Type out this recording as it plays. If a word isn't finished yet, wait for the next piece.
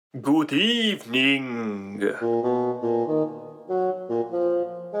Good evening.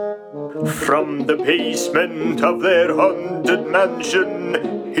 From the basement of their haunted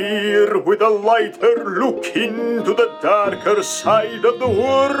mansion, here with a lighter look into the darker side of the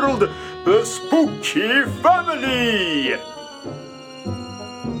world, the Spooky Family.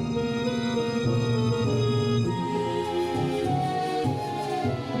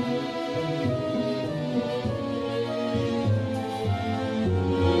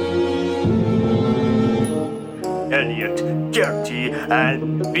 Elliot, Gertie,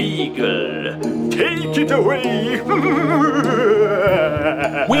 and Beagle, take it away.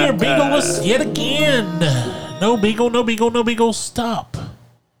 We're Beagleless yet again. No Beagle, no Beagle, no Beagle, stop.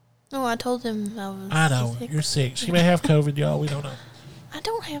 No, I told him I was I know, sick. you're sick. She may have COVID, y'all. We don't know. I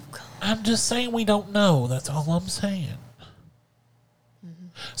don't have COVID. I'm just saying we don't know. That's all I'm saying. Mm-hmm.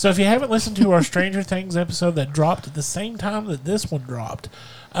 So if you haven't listened to our Stranger Things episode that dropped at the same time that this one dropped,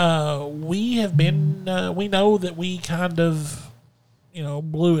 we have been, we know that we kind of,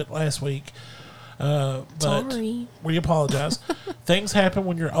 blew it last week. But Sorry. we apologize. Things happen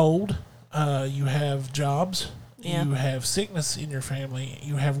when you're old. You have jobs. Yeah. You have sickness in your family.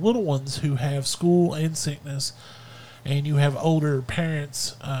 You have little ones who have school and sickness. And you have older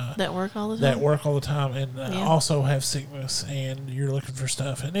parents That work all the time? and also have sickness, and you're looking for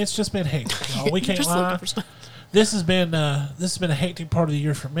stuff. And it's just been hectic, y'all. We can't Just lie. looking for stuff. This has been a hectic part of the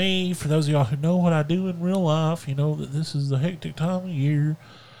year for me. For those of y'all who know what I do in real life, you know that this is the hectic time of year.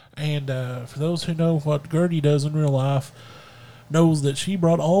 And for those who know what Gertie does in real life, knows that she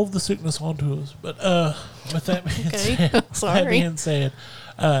brought all of the sickness onto us. But with that being said,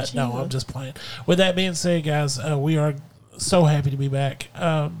 no, I'm just playing. With that being said, guys, we are so happy to be back.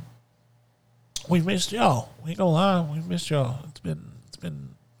 We've missed y'all. We ain't gonna lie, we've missed y'all. It's been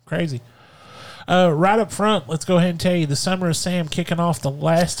crazy. Right up front, let's go ahead and tell you the Summer of Sam kicking off the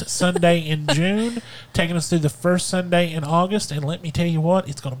last Sunday in June, taking us through the first Sunday in August, and let me tell you what,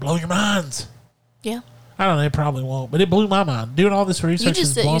 it's going to blow your minds. Yeah. I don't know, it probably won't, but it blew my mind. Doing all this research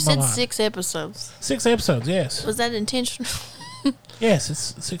is blowing my mind. You said 6 episodes. 6 episodes, yes. Was that intentional? Yes,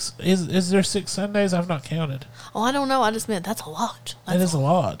 it's 6. Is there 6 Sundays? I've not counted. Oh, I don't know. I just meant that's a lot. That is a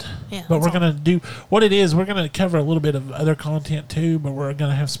lot. Yeah, but we're going to do what it is. We're going to cover a little bit of other content too, but we're going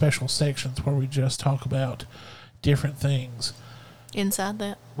to have special sections where we just talk about different things inside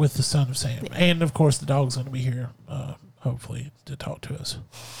that with the Son of Sam. Yeah. And of course, the dog's going to be here, hopefully, to talk to us.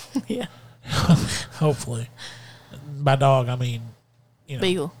 Yeah. Hopefully. By dog, I mean,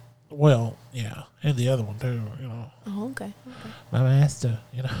 Beagle. Well, yeah, and the other one too, Oh, okay. My master,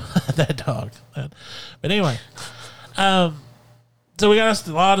 that dog. But anyway, so we got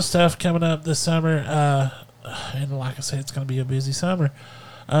a lot of stuff coming up this summer, and like I said, it's going to be a busy summer.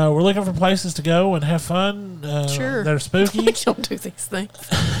 We're looking for places to go and have fun. Sure. They're spooky. We don't do these things.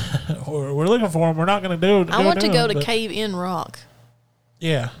 We're looking for them. We're not going to do it. I want to go to Cave in Rock.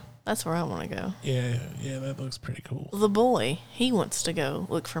 Yeah. That's where I want to go. Yeah, that looks pretty cool. The boy, he wants to go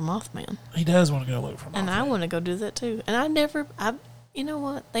look for Mothman. He does want to go look for Mothman. And I want to go do that too. And you know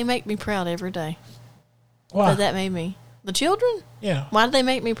what? They make me proud every day. Why? That made me. The children? Yeah. Why do they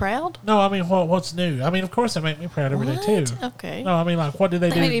make me proud? No, I mean, what's new? I mean, of course they make me proud every day too. Okay. No, I mean, like, what did they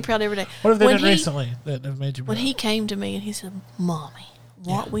do? They make me proud every day. What have they done recently that have made you proud? When he came to me and he said, Mommy,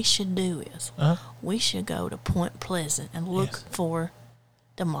 what we should do is we should go to Point Pleasant and look for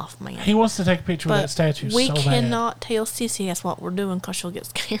the Mothman. He wants to take a picture with that statue so bad. We cannot tell Sissy that's what we're doing because she'll get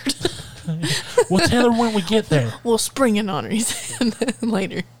scared. We'll tell her when we get there. We'll spring it on her, he said,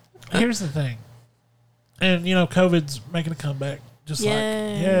 later. Here's the thing. And, COVID's making a comeback. Just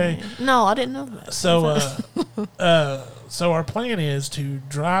yay. No, I didn't know that. So our plan is to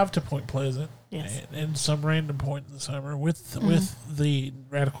drive to Point Pleasant and some random point in the summer with the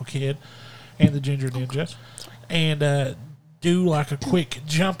Radical Kid and the Ginger Ninja and do like a quick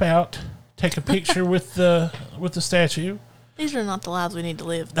jump out, take a picture with the statue. These are not the lives we need to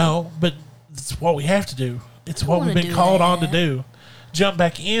live. No, but it's what we have to do. It's what we've been called on to do. Jump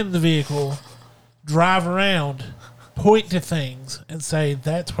back in the vehicle, drive around, point to things, and say,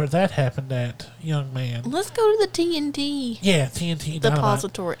 that's where that happened at, young man. Let's go to the TNT. Yeah, TNT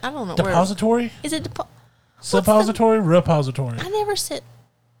Depository. I don't know Depository? Is it Suppository? Repository. I never said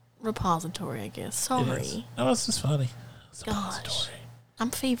repository, I guess. Sorry. No, it's just funny. Gosh.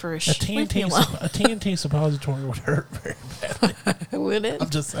 I'm feverish. A TNT suppository would hurt very badly. Would it? I'm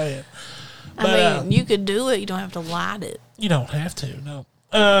just saying. I mean, you could do it. You don't have to light it. You don't have to, no.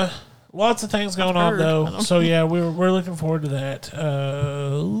 Lots of things going on, though. So, yeah, we're looking forward to that.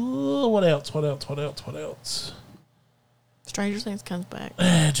 What else? Stranger Things comes back.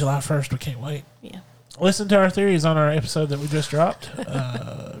 July 1st. We can't wait. Yeah. Listen to our theories on our episode that we just dropped.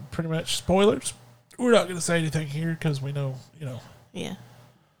 pretty much spoilers. We're not going to say anything here because we know, Yeah.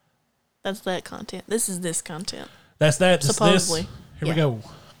 That's that content. This is this content. That's that. Supposedly. Here we go.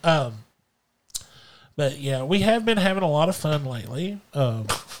 But yeah, we have been having a lot of fun lately.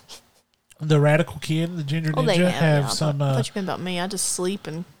 The Radical Kid and the Ginger Ninja have some. I thought you meant about me. I just sleep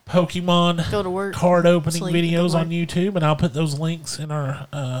and Pokemon go to work, card opening sleep, videos on YouTube, and I'll put those links in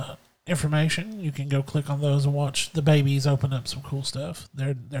our information. You can go click on those and watch the babies open up some cool stuff.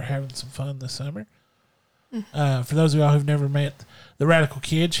 They're having some fun this summer. For those of y'all who've never met the Radical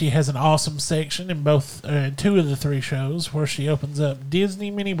Kid, she has an awesome section in two of the three shows where she opens up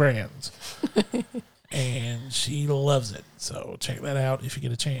Disney mini brands, and she loves it. So check that out if you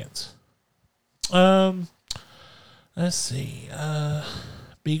get a chance. Let's see.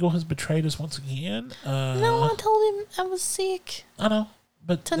 Beagle has betrayed us once again. No, I told him I was sick. I know,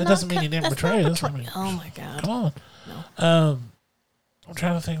 but that doesn't mean he didn't betray us. Oh my God! Come on. No. I'm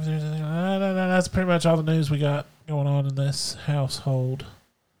trying to think if there's anything. No, that's pretty much all the news we got going on in this household.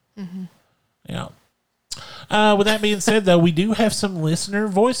 Mm-hmm. Yeah. With that being said, though, we do have some listener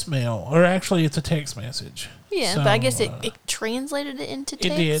voicemail, or actually, it's a text message. Yeah, so, but I guess it translated it into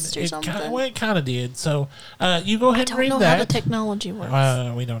text or something. It kind of did. So you go ahead and read that. I don't know how the technology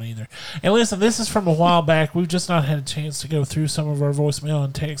works. We don't either. And listen, this is from a while back. We've just not had a chance to go through some of our voicemail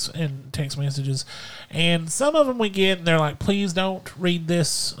and text messages. And some of them we get, and they're like, please don't read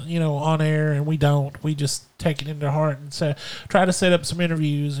this, on air. And we don't. We just take it into heart and try to set up some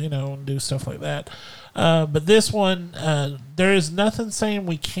interviews, and do stuff like that. But this one, there is nothing saying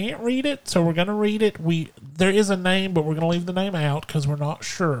we can't read it, so we're going to read it. There is a name, but we're going to leave the name out because we're not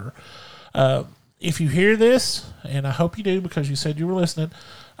sure. If you hear this, and I hope you do because you said you were listening,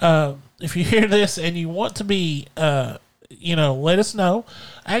 if you hear this and you want to be, let us know.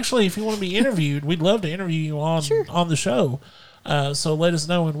 Actually, if you want to be interviewed, we'd love to interview you on the show. So let us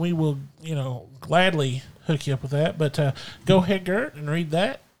know, and we will, gladly hook you up with that. But go ahead, Gert, and read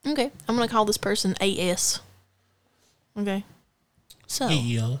that. Okay, I'm going to call this person AS. Okay. So,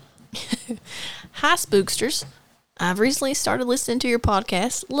 yeah. Hi, Spooksters. I've recently started listening to your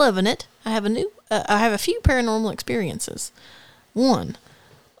podcast, loving it. I have a few paranormal experiences. One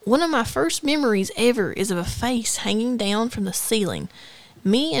of my first memories ever is of a face hanging down from the ceiling.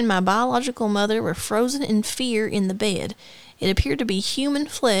 Me and my biological mother were frozen in fear in the bed. It appeared to be human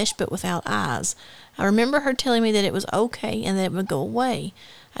flesh, but without eyes. I remember her telling me that it was okay and that it would go away.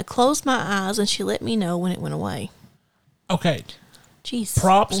 I closed my eyes, and she let me know when it went away. Okay. Jesus.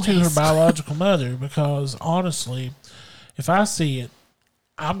 Props to her biological mother, because honestly, if I see it,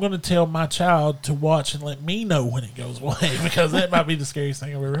 I'm going to tell my child to watch and let me know when it goes away, because that might be the scariest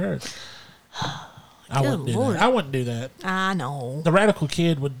thing I've ever heard. I wouldn't do that. I wouldn't do that. I know. The Radical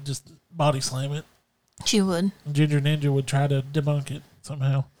Kid would just body slam it. She would. Ginger Ninja would try to debunk it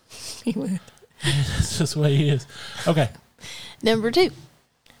somehow. He would. That's just the way he is. Okay. Number 2.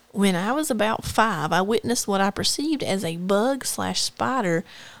 When I was about 5, I witnessed what I perceived as a bug/spider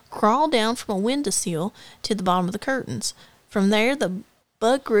crawl down from a windowsill to the bottom of the curtains. From there, the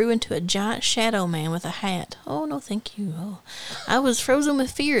bug grew into a giant shadow man with a hat. Oh, no, thank you. Oh. I was frozen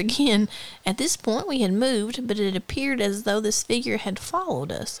with fear again. At this point, we had moved, but it appeared as though this figure had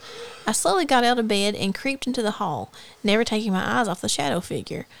followed us. I slowly got out of bed and creeped into the hall, never taking my eyes off the shadow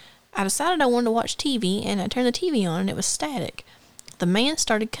figure. I decided I wanted to watch TV, and I turned the TV on, and it was static. The man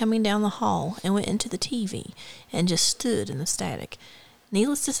started coming down the hall and went into the TV and just stood in the static.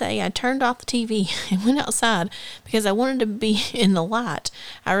 Needless to say, I turned off the TV and went outside because I wanted to be in the light.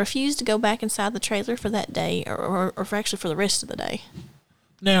 I refused to go back inside the trailer for that day or actually for the rest of the day.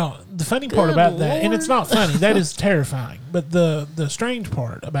 Now, the funny part about that, and it's not funny, that is terrifying, but the strange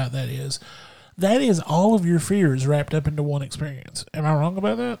part about that is all of your fears wrapped up into one experience. Am I wrong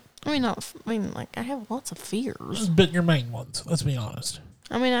about that? I have lots of fears. But your main ones, let's be honest.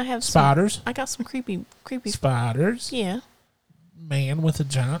 I mean, I have spiders. I got some creepy spiders. Yeah. Man with a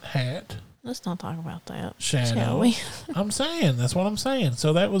giant hat. Let's not talk about that. Shadow. Shall we? That's what I'm saying.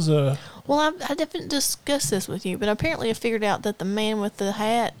 So that was a... Well, I didn't discuss this with you, but apparently I figured out that the man with the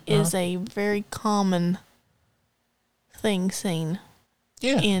hat is a very common thing seen.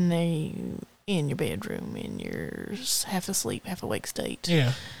 Yeah. In your bedroom, in your half asleep, half awake state.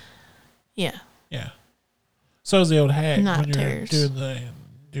 Yeah. Yeah. Yeah. So is the old hat Night when you're terrors.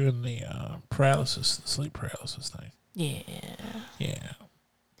 doing the paralysis, the sleep paralysis thing. Yeah. Yeah.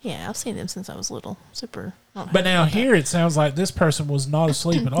 Yeah, I've seen them since I was little. Super. But now here it sounds like this person was not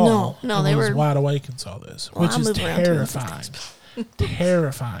asleep at all. No, they was were wide awake and saw this, which is terrifying.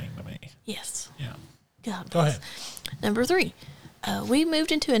 Terrifying to me. Yes. Yeah. God. Go ahead. Number 3. We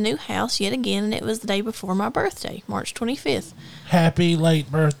moved into a new house yet again, and it was the day before my birthday, March 25th. Happy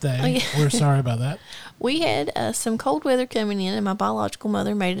late birthday. Oh, yeah. We're sorry about that. We had some cold weather coming in, and my biological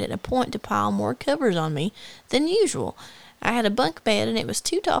mother made it a point to pile more covers on me than usual. I had a bunk bed, and it was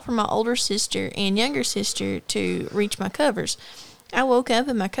too tall for my older sister and younger sister to reach my covers. I woke up,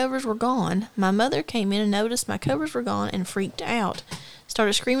 and my covers were gone. My mother came in and noticed my covers were gone and freaked out.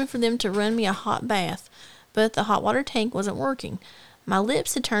 Started screaming for them to run me a hot bath, but the hot water tank wasn't working. My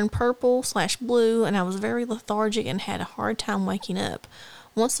lips had turned purple/blue, and I was very lethargic and had a hard time waking up.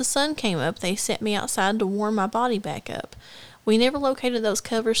 Once the sun came up, they set me outside to warm my body back up. We never located those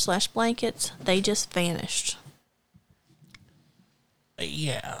covers/blankets. They just vanished.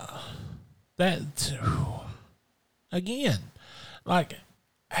 Yeah. That, again, like,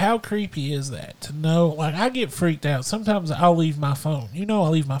 how creepy is that to know? Like, I get freaked out. Sometimes I'll leave my phone. You know, I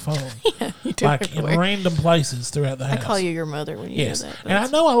leave my phone. Yeah, you do. Like, in random places throughout the house. I call you your mother when you do that. And I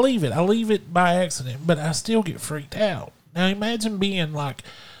know I leave it. I leave it by accident, but I still get freaked out. Now, imagine being like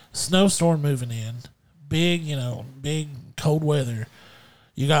snowstorm moving in, big cold weather.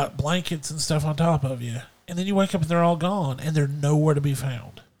 You got blankets and stuff on top of you, and then you wake up and they're all gone, and they're nowhere to be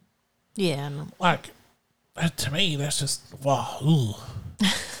found. Yeah. I know. Like, to me, that's just, wow. Ooh.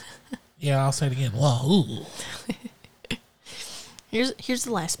 Yeah, I'll say it again. Wow. Ooh. Here's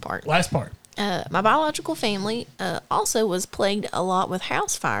the last part. Last part. My biological family also was plagued a lot with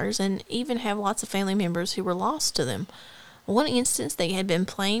house fires, and even have lots of family members who were lost to them. One instance, they had been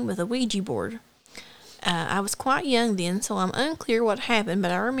playing with a Ouija board. I was quite young then, so I'm unclear what happened,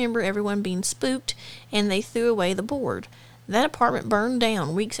 but I remember everyone being spooked, and they threw away the board. That apartment burned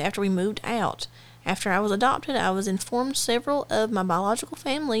down weeks after we moved out. After I was adopted, I was informed several of my biological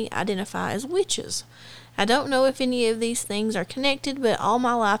family identify as witches. I don't know if any of these things are connected, but all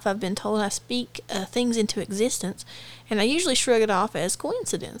my life I've been told I speak things into existence, and I usually shrug it off as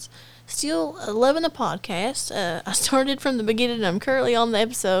coincidence. Still loving the podcast. I started from the beginning, and I'm currently on the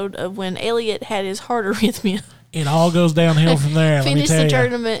episode of when Elliot had his heart arrhythmia. It all goes downhill from there. Finished let me tell the you.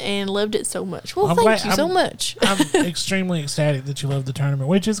 tournament and loved it so much. Well, thank you so much. I'm extremely ecstatic that you love the tournament,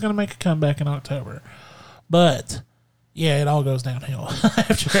 which is going to make a comeback in October. But yeah, it all goes downhill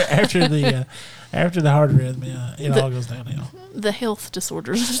after the heart arrhythmia. It all goes downhill. The health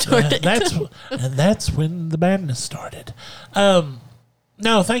disorders started. That's when the madness started.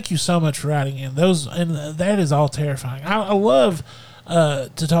 No, thank you so much for writing in those, and that is all terrifying. I love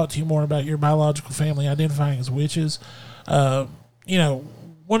to talk to you more about your biological family identifying as witches. One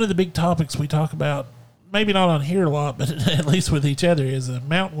of the big topics we talk about, maybe not on here a lot, but at least with each other, is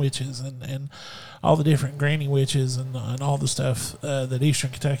mountain witches and all the different granny witches and all the stuff that Eastern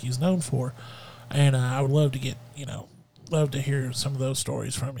Kentucky is known for. And I would love to love to hear some of those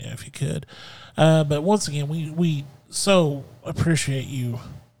stories from you if you could. But once again, we so appreciate you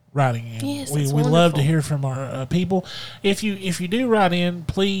writing in. Yes, we love to hear from our people. If you do write in,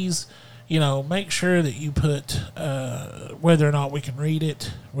 please, make sure that you put whether or not we can read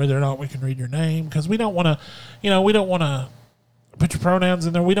it, whether or not we can read your name, because we don't want to, put your pronouns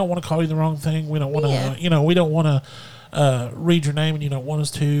in there. We don't want to call you the wrong thing. We don't want to, we don't want to read your name and you don't want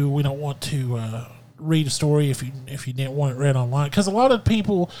us to. We don't want to read a story if you didn't want it read online, because a lot of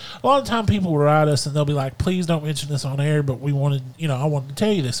time people will write us and they'll be like, please don't mention this on air, but I wanted to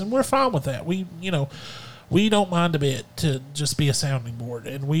tell you this, and we're fine with that. We don't mind a bit to just be a sounding board,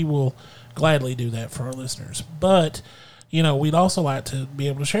 and we will gladly do that for our listeners. But we'd also like to be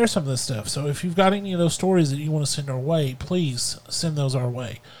able to share some of this stuff. So if you've got any of those stories that you want to send our way, please send those our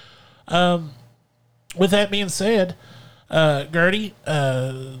way. With that being said, Gertie,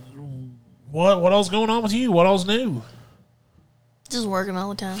 what all's going on with you? What all's new? Just working all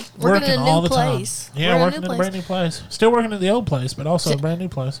the time. Working in a all new the place. Time. Yeah, working in a brand new place. Still working at the old place, but also a brand new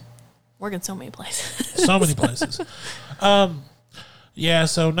place. Working so many places. So many places. Yeah,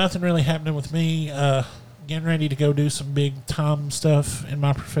 so nothing really happening with me. Getting ready to go do some big time stuff in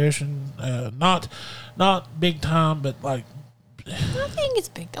my profession. Not big time, but like. I think it's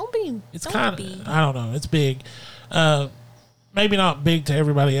big. It's kind of. I don't know. It's big. Maybe not big to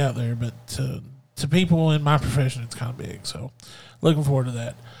everybody out there, but to people in my profession, it's kind of big. So, looking forward to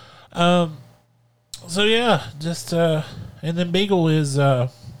that. So yeah, just and then Beagle is I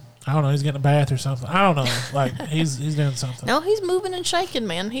don't know, he's getting a bath or something. I don't know, like he's doing something. No, he's moving and shaking,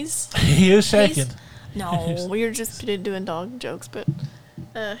 man. He is shaking. No, we were just doing dog jokes, but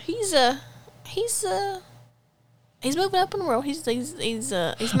he's moving up in the world. He's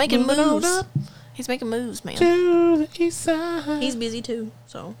making moves. He's making moves, man. To the east side. He's busy too,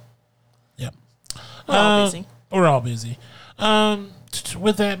 so. Yep. We're all busy. We're all busy.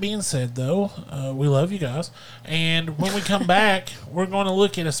 with that being said, though, we love you guys. And when we come back, we're going to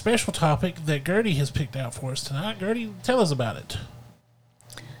look at a special topic that Gertie has picked out for us tonight. Gertie, tell us about it.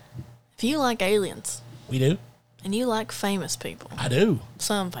 If you like aliens. We do. And you like famous people. I do.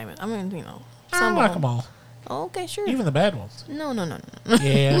 Some famous. I mean, I like them all. Oh, okay, sure. Even the bad ones. No.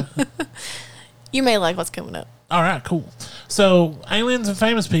 Yeah. You may like what's coming up. All right, cool. So, aliens and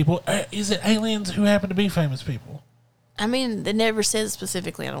famous people. Is it aliens who happen to be famous people? I mean, it never says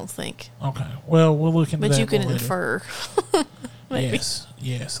specifically, I don't think. Okay. Well, we'll look into that. But you can later. infer. Maybe.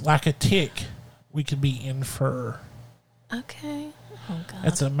 Yes. Like a tick, we could be infer. Okay. Oh, God.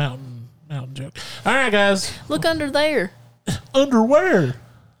 That's a mountain joke. All right, guys. Look under there. Underwear.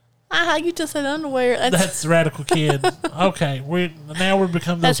 You just said underwear. That's Radical Kid. Okay, we've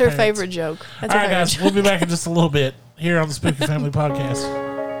become those That's her parents. favorite joke. That's All her right, favorite guys, joke. we'll be back in just a little bit here on the Spooky Family Podcast.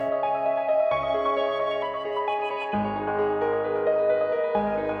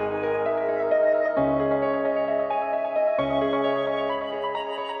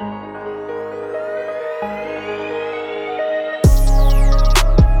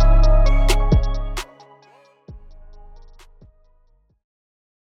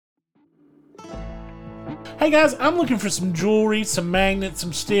 Hey guys, I'm looking for some jewelry, some magnets,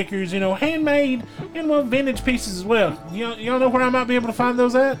 some stickers, handmade, and vintage pieces as well. Y'all know where I might be able to find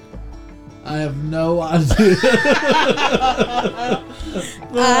those at? I have no idea.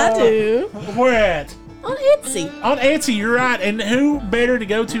 I do. Where at? On Etsy. On Etsy, you're right. And who better to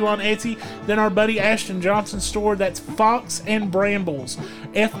go to on Etsy than our buddy Ashton Johnson's store? That's Fox and Brambles.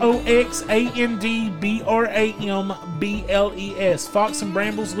 FOXANDBRAMBLES. Fox and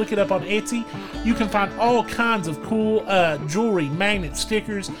Brambles. Look it up on Etsy. You can find all kinds of cool jewelry, magnets,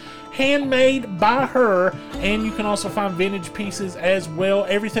 stickers, handmade by her, and you can also find vintage pieces as well.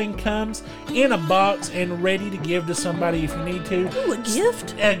 Everything comes in a box and ready to give to somebody if you need to. Ooh, a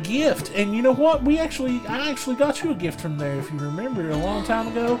gift? A gift. And you know what? I actually got you a gift from there, if you remember, a long time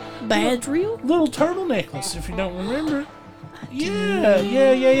ago. Badge reel? Little turtle necklace, if you don't remember.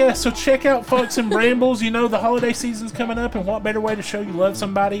 Yeah. So check out Fox and Brambles. The holiday season's coming up, and what better way to show you love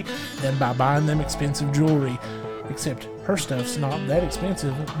somebody than by buying them expensive jewelry? Except her stuff's not that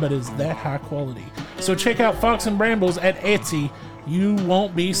expensive, but is that high quality. So check out Fox and Brambles at Etsy. You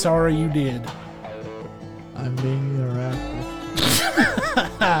won't be sorry you did. I'm being interactive.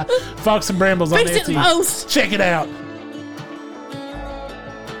 Fox and Brambles on Fix it Etsy. most. Check it out.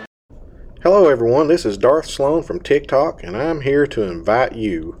 Hello everyone, this is Darth Sloan from TikTok, and I'm here to invite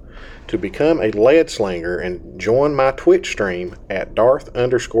you to become a lead slinger and join my Twitch stream at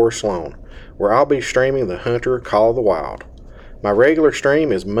Darth_Sloan, where I'll be streaming the Hunter Call of the Wild. My regular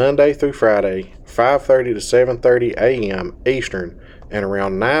stream is Monday through Friday, 5:30 to 7:30 a.m. Eastern, and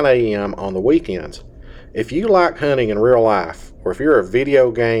around 9 a.m. on the weekends. If you like hunting in real life, or if you're a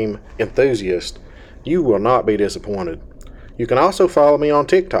video game enthusiast, you will not be disappointed. You can also follow me on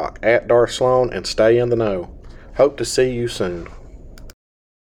TikTok at Darth Sloan and stay in the know. Hope to see you soon.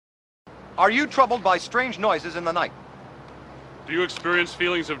 Are you troubled by strange noises in the night? Do you experience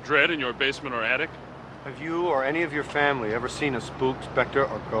feelings of dread in your basement or attic? Have you or any of your family ever seen a spook, specter,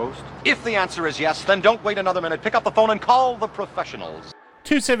 or ghost? If the answer is yes, then don't wait another minute. Pick up the phone and call the professionals.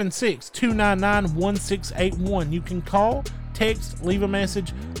 276-299-1681. You can call, text, leave a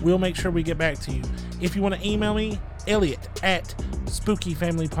message. We'll make sure we get back to you. If you want to email me, Elliot at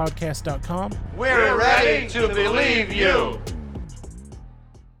spookyfamilypodcast.com. We're ready to believe you.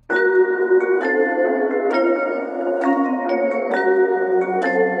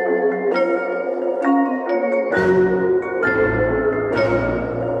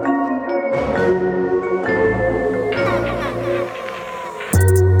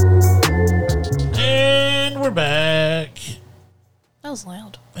 And we're back. That was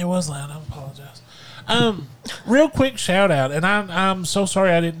loud. It was loud. I apologize. Real quick shout out, and I'm so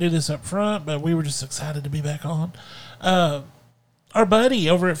sorry I didn't do this up front, but we were just excited to be back on. Our buddy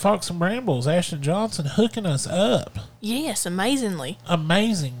over at Fox and Brambles, Ashton Johnson, hooking us up. Yes, amazingly.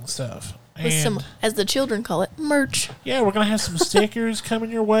 Amazing stuff. With some, as the children call it, merch. Yeah, we're gonna have some stickers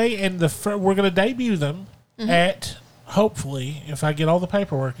coming your way, and we're gonna debut them at, hopefully, if I get all the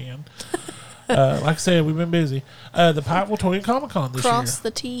paperwork in. Like I said, we've been busy. The Pikeville Comic Con this Cross year.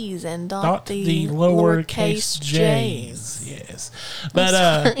 the T's and dot the lowercase lowercase J's. J's. Yes.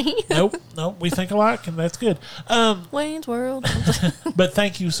 But nope, we think alike, and that's good. Wayne's World. But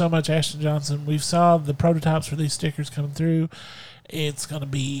thank you so much, Ashton Johnson. We've saw the prototypes for these stickers coming through. It's gonna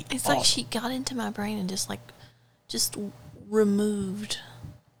be It's awesome. like she got into my brain and just removed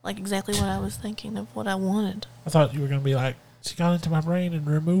exactly what I was thinking of what I wanted. I thought you were gonna be like, she got into my brain and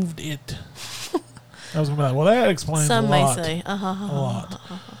removed it. I was going to be like, well, that explains Some a may lot. say, A lot.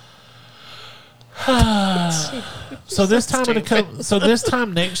 So this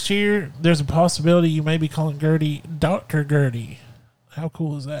time next year, there's a possibility you may be calling Gertie Dr. Gertie. How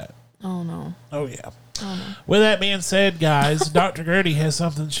cool is that? Oh, no. Oh, yeah. Oh, no. With that being said, guys, Dr. Gertie has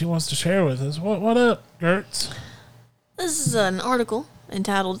something she wants to share with us. What up, Gertz? This is an article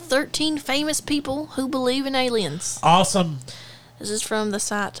entitled 13 Famous People Who Believe in Aliens. Awesome. This is from the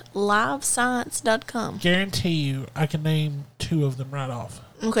site livescience.com. Guarantee you I can name 2 of them right off.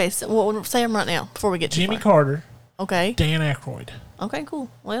 Okay, so we'll say them right now before we get too Jimmy far. Carter, Okay. Dan Aykroyd. Okay, cool.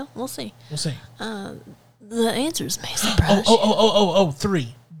 Well, we'll see. We'll see. The answers may surprise you. Oh,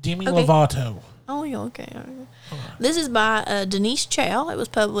 3. Demi Okay. Lovato. Oh, yeah, okay. All right. This is by Denise Chow. It was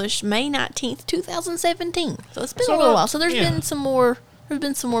published May 19th, 2017. So it's been a little while. So there's been some more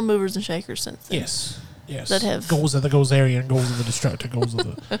movers and shakers since then. Yes. That have- goals of the Gozerian, goals of the Destructor, goals of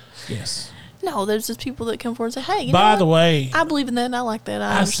the... Yes. No, there's just people that come forward and say, hey, you By know the what? way... I believe in that and I like that.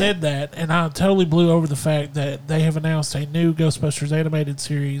 I said that, and I totally blew over the fact that they have announced a new Ghostbusters animated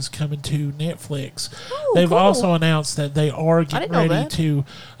series coming to Netflix. Oh, They've cool. also announced that they are getting didn't know ready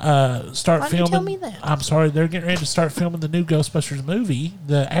that. to start Why didn't you filming. tell me that? I'm sorry, they're getting ready to start filming the new Ghostbusters movie,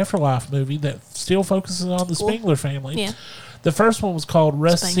 the Afterlife movie that still focuses on the Cool. Spengler family. Yeah. The first one was called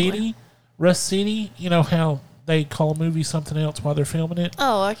Rust Spengler. City. Rust City, you know how they call a movie something else while they're filming it?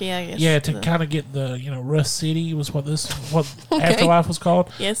 Oh, okay, I guess. Yeah, to kind of get the, Rust City was what Afterlife was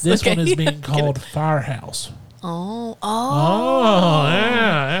called. Yes, This okay. one is being Get it. called Firehouse. Oh,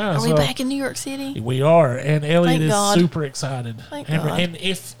 Yeah. Are we So back in New York City? we are, and Elliot Thank is God. super excited. Thank and,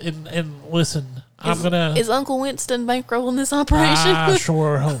 God. and listen, I'm gonna. Is Uncle Winston bankrolling this operation? I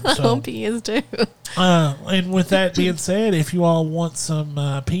sure hope I so. hope he is too. And with that being said, if you all want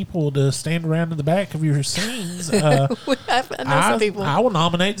some people to stand around in the back of your scenes, I know some people. I will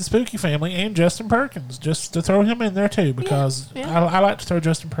nominate the Spooky Family and Justin Perkins just to throw him in there too, because yeah. I like to throw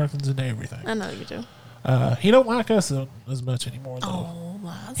Justin Perkins into everything. I know you do. He don't like us as much anymore though. Oh,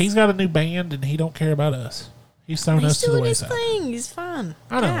 lies. He's got a new band and he don't care about us. He's thrown He's us to the doing his wayside. thing. He's fine.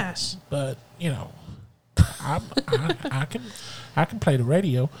 I know, Gosh. but I can play the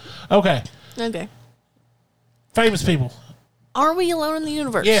radio. Okay, Okay. famous people. Are we alone in the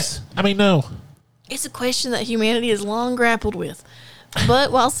universe? Yes, I mean no. It's a question that humanity has long grappled with.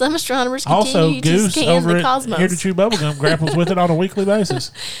 But while some astronomers Also, continue to Goose scan over the at cosmos, Here to Chew Bubblegum grapples with it on a weekly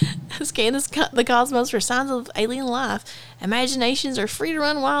basis. scan the cosmos for signs of alien life, imaginations are free to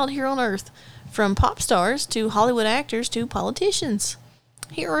run wild here on Earth, from pop stars to Hollywood actors to politicians.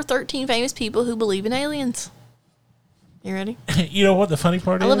 Here are 13 famous people who believe in aliens. You ready? You know what the funny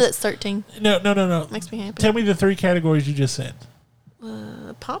part I is? love that it's 13. No. Makes me happy. Tell me the 3 categories you just said.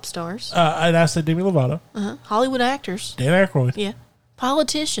 Pop stars, And I said Demi Lovato, Hollywood actors, Dan Aykroyd, yeah,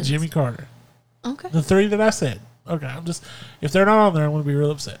 politicians. Jimmy Carter. Okay. The 3 that I said. Okay, if they're not on there, I'm going to be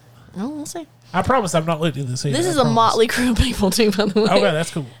real upset. Oh, we'll see. I promise I've not looked at this either. This is I a promise. motley crew of people too, by the way. Okay,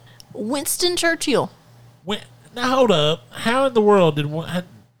 that's cool. Winston Churchill. Now hold up. How in the world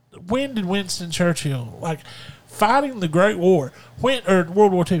when did Winston Churchill fighting the Great War or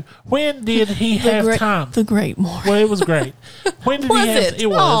World War II? When did he have time? The Great War. Well, it was great. When did Was he have? it? It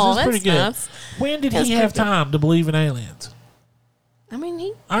was. Oh, It was pretty that's good. nice. When did That's he have pretty good. time to believe in aliens? I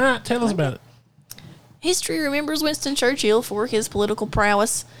mean, All right, tell us about it. history remembers Winston Churchill for his political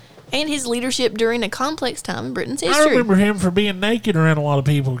prowess and his leadership during a complex time in Britain's I history. remember him for being naked around a lot of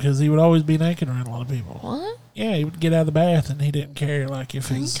people because he would always be naked around a lot of people. What? Yeah, he would get out of the bath and he didn't care if Are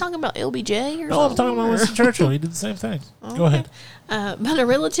you he's. talking about LBJ or No, I'm something? talking about Winston Churchill. He did the same thing. Go ahead. But a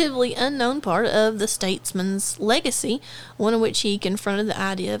relatively unknown part of the statesman's legacy, one in which he confronted the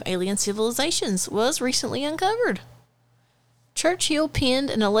idea of alien civilizations, was recently uncovered. Churchill penned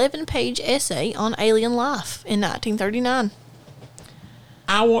an 11-page essay on alien life in 1939.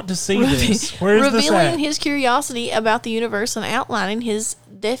 I want to see this. Where's this revealing at? his curiosity about the universe and outlining his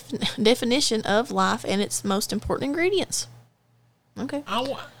definition of life and its most important ingredients. Okay.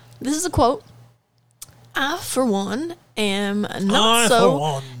 This is a quote. I, for one, am not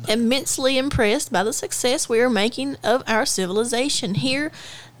so immensely impressed by the success we are making of our civilization here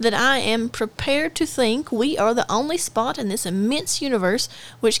that I am prepared to think we are the only spot in this immense universe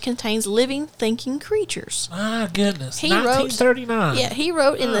which contains living, thinking creatures. My goodness. He 1939. he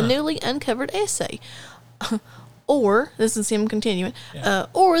wrote in the newly uncovered essay, or, this is him continuing,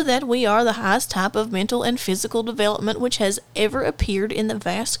 or that we are the highest type of mental and physical development which has ever appeared in the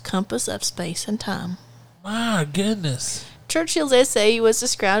vast compass of space and time. My goodness. Churchill's essay was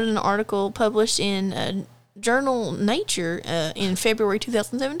described in an article published in journal Nature in February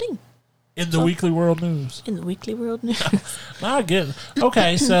 2017. In the Weekly World News. In the Weekly World News. My goodness.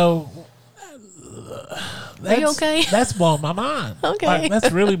 Okay, so Are you okay? That's blowing my mind. Okay. Like,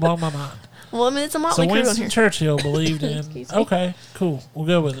 that's really blowing my mind. Well, I mean, it's a So motley crew on Winston here. Churchill believed in. Excuse me. Okay, cool. We'll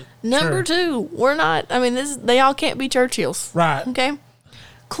go with it. Number Sure. 2, we're not. I mean, they all can't be Churchills. Right. Okay.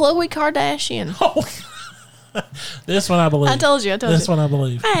 Khloe Kardashian. This one I believe. I told you. This one I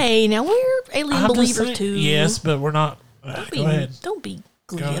believe. Hey, now we're alien I'm just believers saying- too. Yes, but we're not. Go ahead. Don't be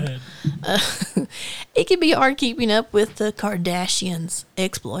Go glib. ahead. It can be hard keeping up with the Kardashians'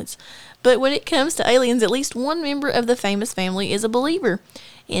 exploits. But when it comes to aliens, at least one member of the famous family is a believer.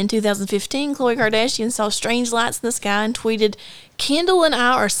 In 2015, Khloe Kardashian saw strange lights in the sky and tweeted, "Kendall and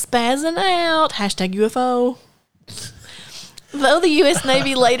I are spazzing out. #UFO." Though the U.S.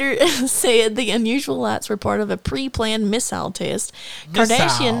 Navy later said the unusual lights were part of a pre-planned missile test,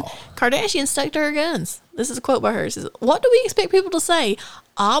 Kardashian stuck to her guns. This is a quote by her. It says, "What do we expect people to say?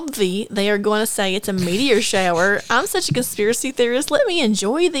 Obvi, they are going to say it's a meteor shower. I'm such a conspiracy theorist. Let me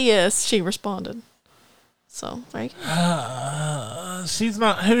enjoy this," she responded. So, there you go. She's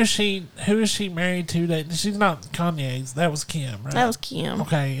not. Who is she married to? She's not Kanye's. That was Kim, right? That was Kim.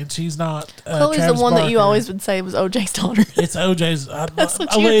 Okay, and she's not. Chloe's Travis the one that you Barker. always would say was OJ's daughter. It's OJ's. That's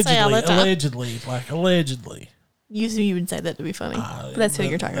what you would say all the time. Allegedly. You would say that to be funny. But that's who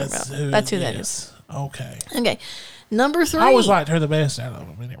you're talking about. That's who that is. Okay. Okay. Number 3. I always liked her the best out of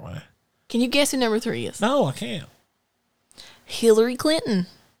them, anyway. Can you guess who number 3 is? No, I can't. Hillary Clinton.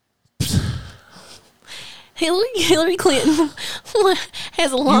 Hillary Clinton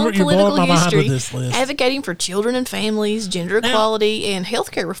has a long You're political blowing my mind with history this list. advocating for children and families, gender equality, and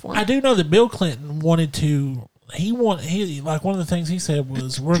healthcare reform. I do know that Bill Clinton wanted to. He like one of the things he said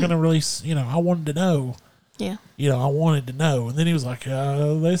was, "We're going to release." I wanted to know. Yeah. I wanted to know, and then he was like,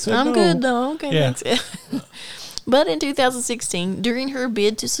 "They said I'm no." good though. Okay, Yeah. thanks. But in 2016, during her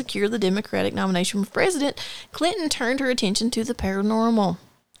bid to secure the Democratic nomination for president, Clinton turned her attention to the paranormal.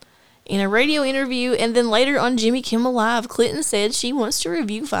 In a radio interview and then later on Jimmy Kimmel Live, Clinton said she wants to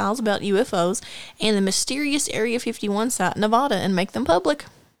review files about UFOs and the mysterious Area 51 site in Nevada and make them public.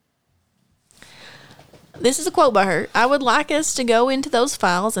 This is a quote by her. "I would like us to go into those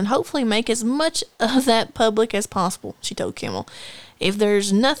files and hopefully make as much of that public as possible," she told Kimmel. "If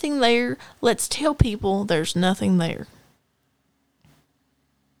there's nothing there, let's tell people there's nothing there."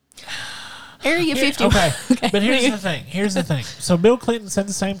 Area 51. Okay. But here's the thing. So Bill Clinton said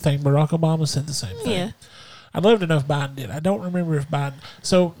the same thing. Barack Obama said the same thing. Yeah. I'd love to know if Biden did. I don't remember if Biden.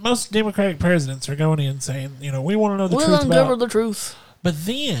 So most Democratic presidents are going in saying, we want to know the We'll truth uncover about. the truth. But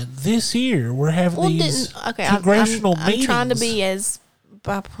then this year we're having these Okay, congressional I'm meetings. trying to be as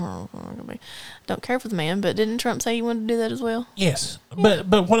don't care for the man, but didn't Trump say he wanted to do that as well? Yes, but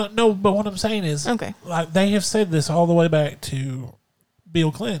what I'm saying is, Okay. like they have said this all the way back to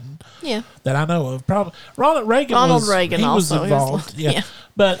Bill Clinton. Yeah. That I know of. Probably Ronald Reagan. Reagan he was also. involved. Yeah.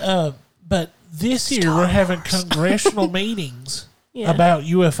 But this year we're having congressional meetings about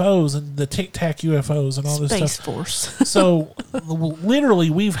UFOs and the Tic Tac UFOs and all this Space stuff. Force. So literally,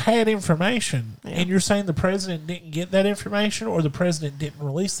 we've had information, and you're saying the president didn't get that information, or the president didn't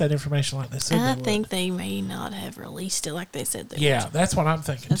release that information like they said. I they would? think they may not have released it like they said they Yeah, would. that's what I'm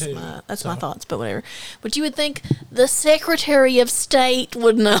thinking too. That's my thoughts, but whatever. But you would think the Secretary of State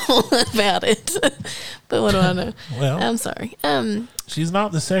would know about it. But what do I know? Well, I'm sorry. She's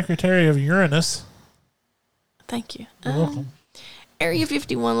not the Secretary of Uranus. Thank you. You're welcome. Area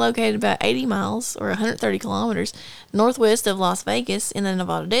 51, located about 80 miles or 130 kilometers northwest of Las Vegas in the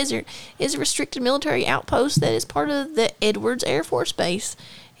Nevada desert, is a restricted military outpost that is part of the Edwards Air Force Base.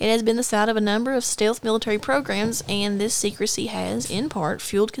 It has been the site of a number of stealth military programs, and this secrecy has, in part,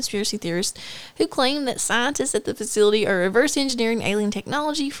 fueled conspiracy theorists who claim that scientists at the facility are reverse engineering alien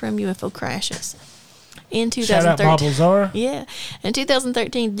technology from UFO crashes. In 2013, Shout out Bob Lazar. Yeah. In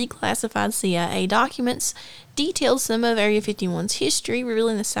 2013, declassified CIA documents detailed some of Area 51's history,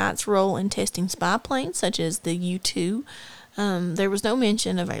 revealing the site's role in testing spy planes such as the U-2. There was no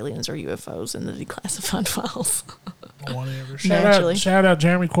mention of aliens or UFOs in the declassified files. Whatever. Naturally. Shout out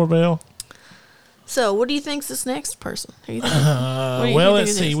Jeremy Corbell. So, what do you think's this next person? Who do you think? What do you Well, think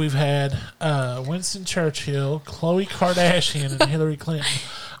let's it see. is? We've had Winston Churchill, Khloe Kardashian, and Hillary Clinton.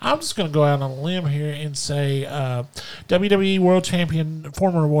 I'm just going to go out on a limb here and say WWE World Champion,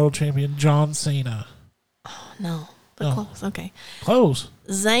 former World Champion John Cena. No, but No. close. Okay. Close.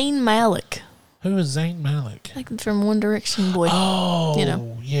 Zayn Malik, Who is Zayn Malik? like from One Direction boy. Oh, You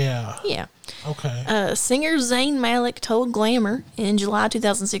know. yeah. Yeah. Okay. Singer Zayn Malik told Glamour in July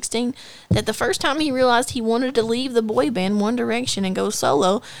 2016 that the first time he realized he wanted to leave the boy band One Direction and go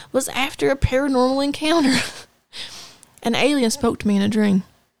solo was after a paranormal encounter. An alien spoke to me in a dream.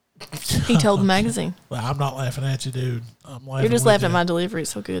 He told the magazine. Well, I'm not laughing at you, dude. I'm laughing. You're just with laughing at you. my delivery.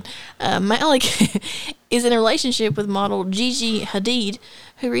 It's so good. Malik is in a relationship with model Gigi Hadid,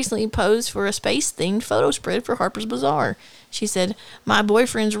 who recently posed for a space-themed photo spread for Harper's Bazaar. She said, "My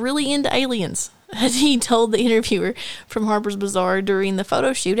boyfriend's really into aliens," Hadid told the interviewer from Harper's Bazaar during the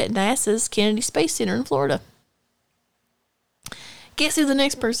photo shoot at NASA's Kennedy Space Center in Florida. Guess who the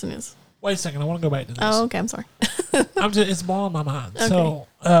next person is? Wait a second. I want to go back to this. Oh, okay. I'm sorry. It's blowing my mind. Okay. So,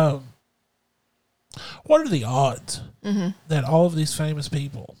 what are the odds that all of these famous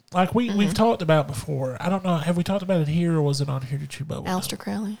people, like we've talked about before? I don't know. Have we talked about it here, or was it on Here to Chew Bubble? Aleister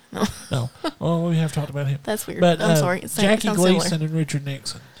Crowley. No. No. Well, we have talked about him. That's weird. But I'm sorry. It Jackie sounds Gleason similar. and Richard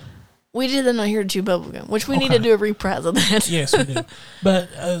Nixon. We did the Not Here to Chew Bubblegum, which we need Okay. to do a reprise of that. Yes, we do.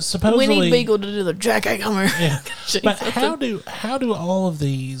 But supposedly, we need Beagle to do the Jackie Comer. Yeah. But how do all of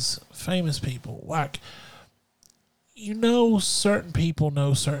these famous people, like, certain people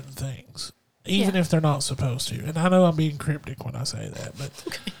know certain things, even if they're not supposed to? And I know I'm being cryptic when I say that, but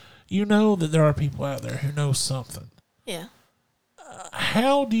that there are people out there who know something. Yeah.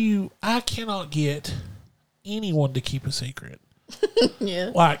 I cannot get anyone to keep a secret.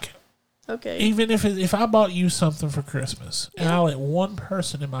 Yeah. Like, Okay. even if I bought you something for Christmas and I let one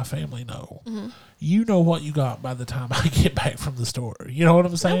person in my family know, you know what you got by the time I get back from the store. You know what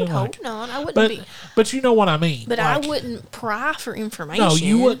I'm I saying? would Like, hope not. I wouldn't be. but you know what I mean. But Like, I wouldn't pry for information. No,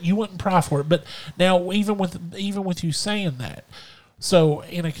 you wouldn't pry for it. But now, even with you saying that, so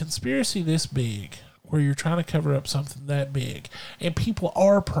in a conspiracy this big, where you're trying to cover up something that big, and people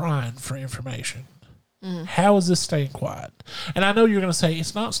are prying for information, how is this staying quiet? And I know you're going to say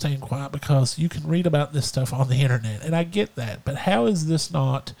it's not staying quiet because you can read about this stuff on the internet, and I get that. But how is this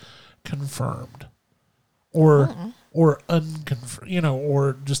not confirmed, or unconfirmed?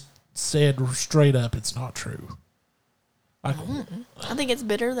 Or just said straight up, it's not true. Like, I think it's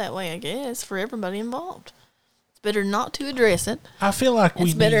better that way, I guess, for everybody involved. It's better not to address it. I feel like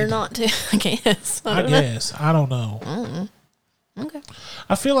It's better not to, I guess. I guess. I don't know. Okay.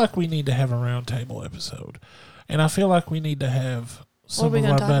 I feel like we need to have a roundtable episode. And I feel like we need to have some we of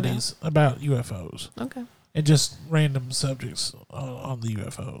gonna our talk buddies about UFOs. Okay. And just random subjects on the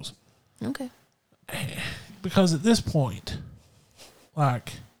UFOs. Okay. Because at this point,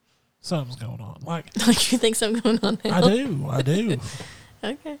 like, something's going on. Like, Like you think something's going on now? I do.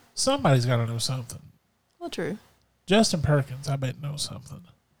 Okay. Somebody's got to know something. Well, true. Justin Perkins, I bet, knows something.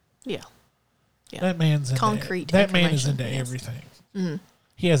 Yeah. Yeah. That man's into Concrete That man is information, into yes. everything.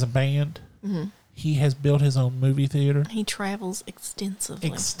 He has a band. He has built his own movie theater He travels extensively.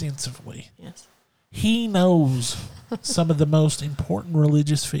 extensively. Yes. He knows some of the most important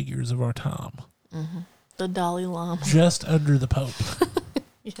religious figures of our time, The Dalai Lama. just under the Pope.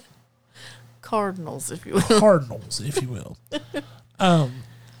 Cardinals, if you will. Cardinals, if you will.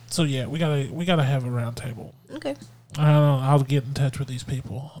 So yeah, we gotta have a round table. Okay. I'll get in touch with these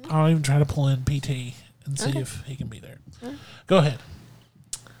people. I'll even try to pull in PT and see if he can be there. Go ahead.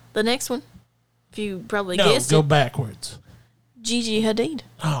 The next one, if you probably No, guessed go it, backwards. Gigi Hadid.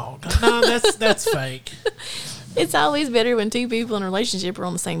 Oh God, no, that's fake. It's always better when two people in a relationship are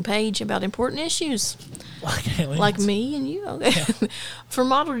on the same page about important issues. Like aliens. Like me and you. Okay. For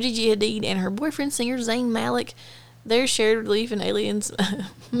model Gigi Hadid and her boyfriend, singer Zayn Malik, their shared belief in aliens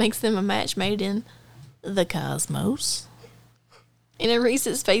makes them a match made in the cosmos. In a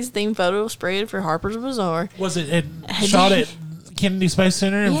recent space-themed photo spread for Harper's Bazaar. Was it shot at Kennedy Space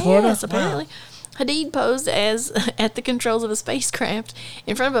Center in Florida? Yes, apparently. Hadid posed as at the controls of a spacecraft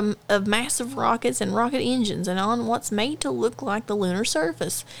in front of massive rockets and rocket engines and on what's made to look like the lunar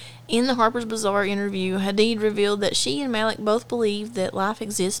surface. In the Harper's Bazaar interview, Hadid revealed that she and Malik both believe that life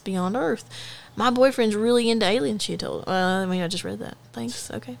exists beyond Earth. My boyfriend's really into aliens, she told. I just read that.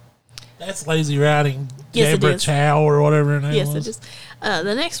 Thanks. Okay. That's lazy writing. Yes, it Deborah is. Chow or whatever her name Yes, was. it is.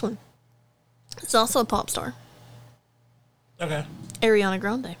 The next one. It's also a pop star. Okay. Ariana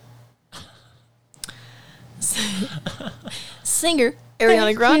Grande. Singer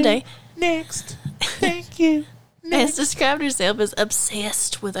Ariana Grande Next. Thank you. has described herself as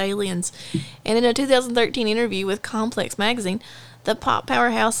obsessed with aliens. And in a 2013 interview with Complex magazine, the pop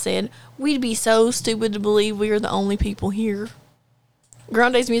powerhouse said, "We'd be so stupid to believe we are the only people here."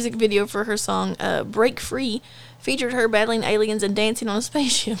 Grande's music video for her song Break Free featured her battling aliens and dancing on a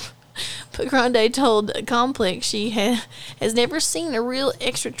spaceship. But Grande told Complex she has never seen a real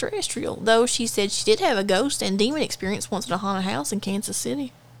extraterrestrial, though she said she did have a ghost and demon experience once at a haunted house in Kansas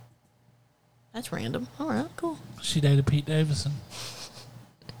City. That's random. All right, cool. She dated Pete Davidson.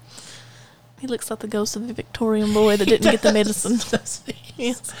 He looks like the ghost of a Victorian boy that didn't get the medicine.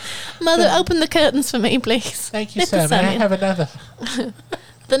 Yes. Mother, open the curtains for me, please. Thank you, Let the sir. sun May I in. have another?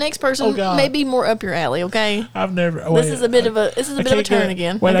 The next person may be more up your alley. Okay. I've never. This is a bit of a turn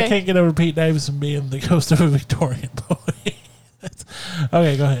again. Wait, okay? I can't get over Pete Davidson being the ghost of a Victorian boy.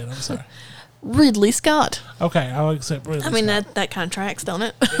 Okay, go ahead. I'm sorry. Ridley Scott. Okay, I'll accept Ridley Scott. I mean, that kind of tracks, don't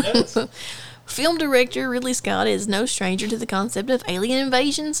it? It does. Film director Ridley Scott is no stranger to the concept of alien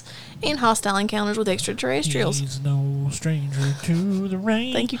invasions and hostile encounters with extraterrestrials. He's no stranger to the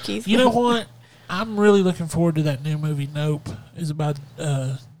rain. Thank you, Keith. You know what? I'm really looking forward to that new movie, Nope. It's about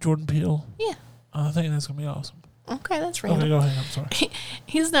Jordan Peele. Yeah. I think that's going to be awesome. Okay, that's random. Okay, go ahead. I'm sorry.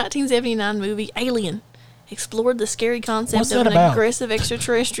 His 1979 movie, Alien, explored the scary concept What's of that an about? aggressive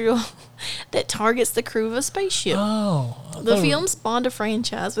extraterrestrial that targets the crew of a spaceship. Oh. The film spawned a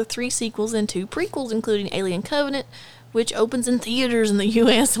franchise with 3 sequels and 2 prequels, including Alien Covenant, which opens in theaters in the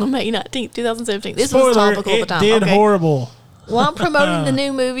U.S. on May 19th, 2017. This was topical at the time. It did horrible. While promoting the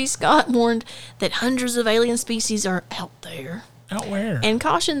new movie, Scott warned that hundreds of alien species are out there. Out where? And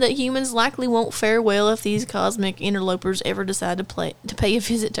cautioned that humans likely won't fare well if these cosmic interlopers ever decide to pay a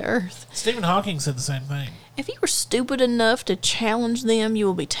visit to Earth. Stephen Hawking said the same thing. If you were stupid enough to challenge them, you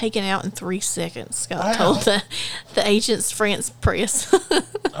will be taken out in 3 seconds, Scott told the Agence France press.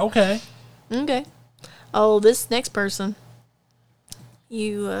 Okay. Okay. Oh, this next person,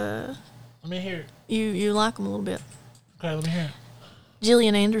 you Let me hear it. you like them a little bit. Okay, let me hear it.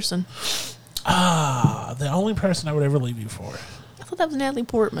 Gillian Anderson. The only person I would ever leave you for. I thought that was Natalie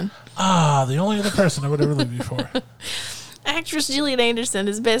Portman. The only other person I would ever leave you for. Actress Gillian Anderson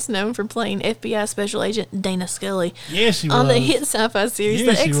is best known for playing FBI Special Agent Dana Scully Yes, she was. on the hit sci-fi series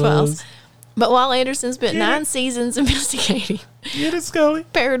Yes, The she X-Files. was. But while Anderson spent 9 seasons investigating Get it, Scully.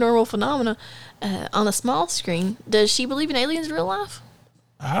 paranormal phenomena on a small screen, does she believe in aliens in real life?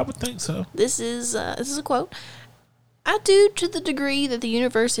 I would think so. This is a quote. I do, to the degree that the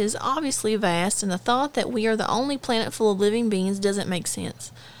universe is obviously vast, and the thought that we are the only planet full of living beings doesn't make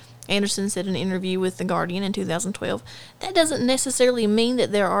sense. Anderson said in an interview with The Guardian in 2012, that doesn't necessarily mean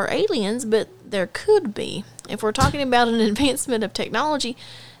that there are aliens, but there could be. If we're talking about an advancement of technology,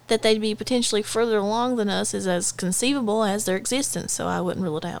 that they'd be potentially further along than us is as conceivable as their existence, so I wouldn't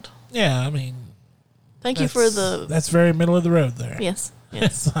rule it out. Yeah, I mean... Thank you for the... That's very middle of the road there. Yes.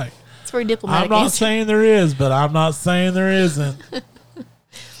 It's like... It's very diplomatic. I'm not answer. saying there is, but I'm not saying there isn't.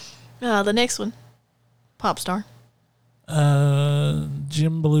 The next one. Pop star.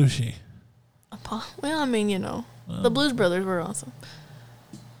 Jim Belushi. Well, I mean, the Blues Brothers were awesome.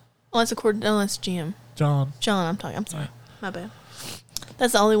 That's Jim. John, I'm talking. I'm sorry. My bad.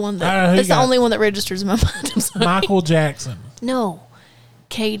 That's the only one that. Only one that registers in my mind. I'm sorry. Michael Jackson. No,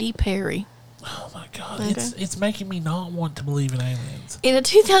 Katy Perry. Oh my God! Okay. It's making me not want to believe in aliens. In a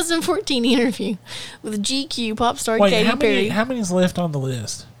 2014 interview with GQ, pop star Katy Perry. How many's left on the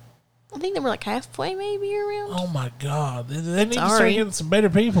list? I think they were like halfway, maybe around. Oh my God! They need to start getting some better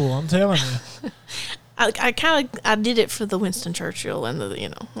people. I'm telling you. I did it for the Winston Churchill and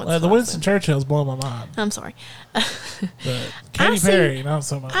the Winston Churchill's blowing my mind. I'm sorry. But Katy Perry, not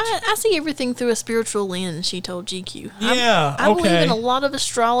so much. I see everything through a spiritual lens, she told GQ. Yeah, I believe in a lot of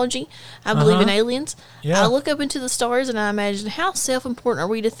astrology. I believe in aliens. Yeah. I look up into the stars and I imagine how self-important are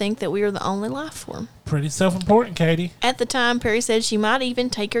we to think that we are the only life form. Pretty self-important, Katy. At the time, Perry said she might even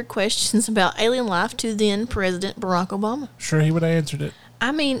take her questions about alien life to then President Barack Obama. Sure, he would have answered it.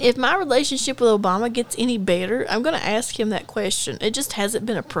 I mean, if my relationship with Obama gets any better, I'm going to ask him that question. It just hasn't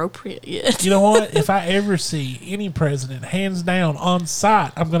been appropriate yet. You know what? If I ever see any president, hands down, on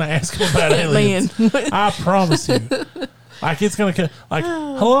site, I'm going to ask him about aliens. I promise you. Like, it's going to come, like,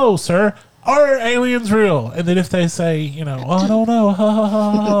 hello, sir. Are aliens real? And then if they say, I don't know, ha, ha,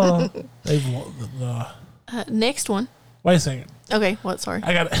 ha, ha, they've... Next one. Wait a second. Okay, what? Sorry.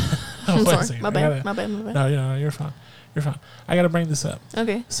 I got it. I'm sorry. My bad. No, you're fine. You're fine. I got to bring this up.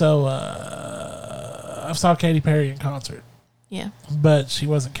 Okay. So, I saw Katy Perry in concert. Yeah. But she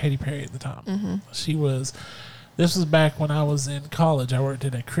wasn't Katy Perry at the time. Mm-hmm. She was... This was back when I was in college. I worked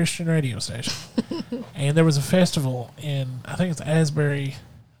at a Christian radio station. And there was a festival in, I think it's Asbury.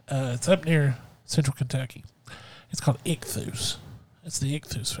 It's up near Central Kentucky. It's called Ichthus. It's the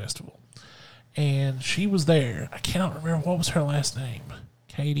Ichthus Festival. And she was there. I cannot remember what was her last name.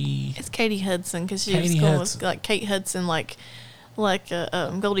 Katie. It's Katie Hudson because she was cool with like Kate Hudson, like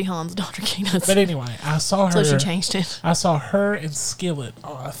Goldie Hawn's daughter, Kate Hudson. But anyway, I saw her. So she changed it. I saw her and Skillet,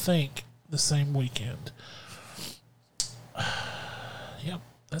 I think, the same weekend. Yep,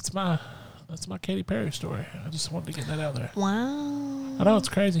 that's my Katy Perry story. I just wanted to get that out there. Wow. I know, it's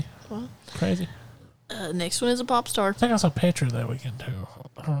crazy. Wow. Crazy. Next one is a pop star. I think I saw Petra that weekend too.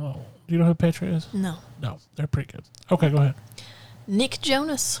 I don't know. Do you know who Petra is? No. No, they're pretty good. Okay, go ahead. Nick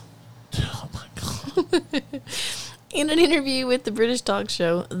Jonas. Oh my God. In an interview with the British talk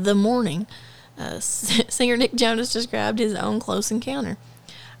show The Morning, singer Nick Jonas described his own close encounter.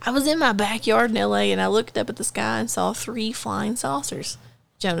 I was in my backyard in L.A. and I looked up at the sky and saw 3 flying saucers,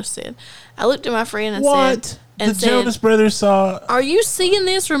 Jonas said. I looked at my friend and What? The Jonas Brothers saw... Are you seeing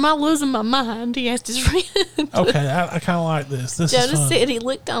this or am I losing my mind? He asked his friend. Okay, I kind of like this. This is Jonas fun. said he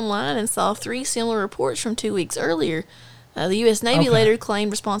looked online and saw 3 similar reports from 2 weeks earlier. The U.S. Navy later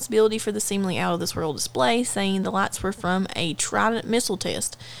claimed responsibility for the seemingly out-of-this-world display, saying the lights were from a Trident missile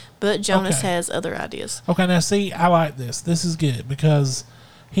test. But Jonas has other ideas. Okay, now see, I like this. This is good because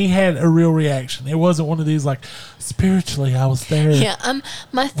he had a real reaction. It wasn't one of these like, spiritually, I was there. Yeah,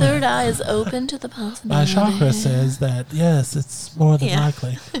 my third eye is open to the possibility. My chakra says that, yes, it's more than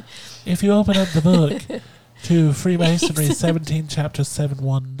likely. If you open up the book to Freemasonry 17, chapter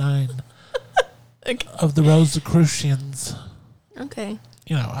 719 of the Rosicrucians. Okay.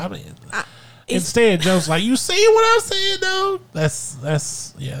 You know, I mean... Instead, Joe's like, you see what I'm saying, though?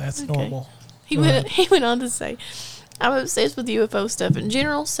 That's normal. He went on to say, I'm obsessed with UFO stuff in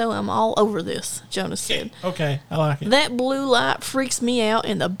general, so I'm all over this, Jonas said. Okay, I like it. That blue light freaks me out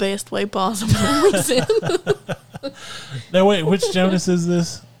in the best way possible. Now, wait, which Jonas is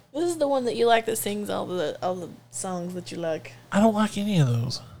this? This is the one that you like that sings all the songs that you like. I don't like any of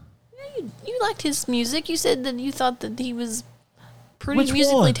those. Yeah, you liked his music. You said that you thought that he was pretty Which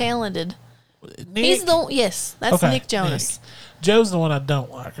musically one? talented. Nick? He's that's Nick Jonas. Nick. Joe's the one I don't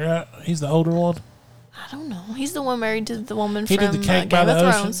like, right? He's the older one. I don't know. He's the one married to the woman He from did the Cake Game by of the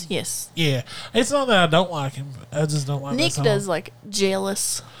Thrones. Ocean? Yes. Yeah. It's not that I don't like him. I just don't like Nick that song. does like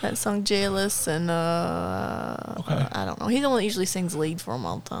Jealous, that song Jealous, and I don't know. He's the one that usually sings lead for him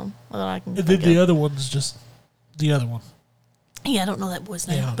all the time. That I can think the of. other one's just the other one. Yeah, I don't know that boy's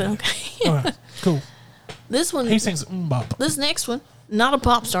name, Yeah, but okay. okay. All right, cool. This one, He sings Bop. this next one, not a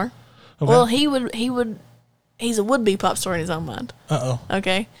pop star. Okay. Well, he's a would-be pop star in his own mind. Uh-oh.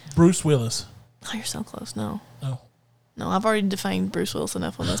 Okay. Bruce Willis. Oh, you're so close. No, No. I've already defamed Bruce Willis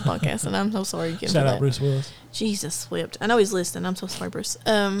enough on this podcast, and I'm so sorry again for Shout that. out Bruce Willis. Jesus, flipped. I know he's listening. I'm so sorry, Bruce.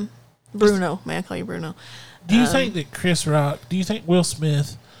 Bruno. May I call you Bruno? Do you think that Chris Rock, do you think Will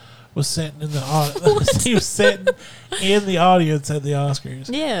Smith was sitting in the audience? He was sitting in the audience at the Oscars.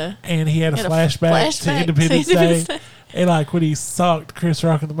 Yeah. And he had a flashback to Independence Day. Day. And like when he socked Chris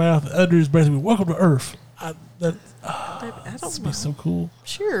Rock in the mouth, under his breath, he went, "Welcome to Earth." I This don't would know. be so cool.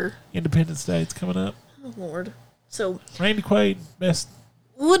 Sure. Independence Day, it's coming up. Oh, Lord. So, Randy Quaid, best.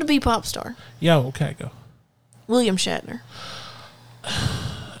 would-be pop star. Yo, okay, go. William Shatner.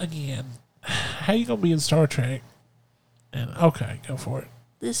 Again, how you going to be in Star Trek? And okay, go for it.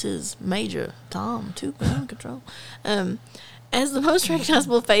 This is Major Tom to ground control. As the most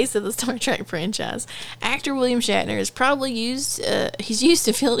recognizable face of the Star Trek franchise, actor William Shatner is probably used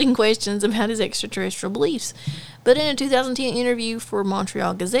to fielding questions about his extraterrestrial beliefs. But in a 2010 interview for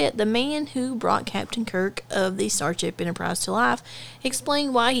Montreal Gazette, the man who brought Captain Kirk of the Starship Enterprise to life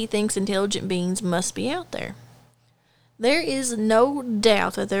explained why he thinks intelligent beings must be out there. There is no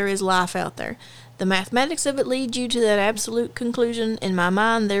doubt that there is life out there. The mathematics of it lead you to that absolute conclusion. In my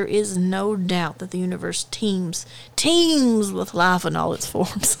mind, there is no doubt that the universe teems with life in all its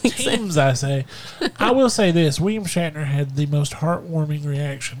forms. Teams, I say. I will say this. William Shatner had the most heartwarming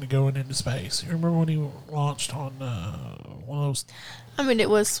reaction to going into space. You remember when he launched on one of those... I mean, it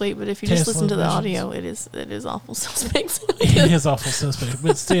was sweet, but if you just listen to the audio, it is awful suspect. It is awful suspect,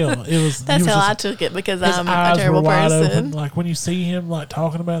 but still, it was... That's how I took it, because his I'm a eyes terrible were wide person. Open. Like when you see him like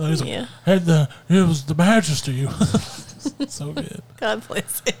talking about it, he's Yeah. like, it was the majesty. So good. God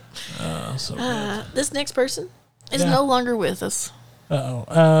bless him. So good. This next person is no longer with us.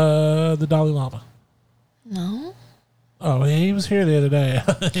 The Dalai Lama. No. Oh, he was here the other day.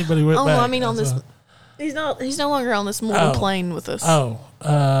 But he went back. No, I mean on this. He's no longer on this mortal plane with us.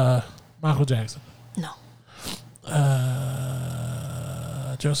 Michael Jackson. No.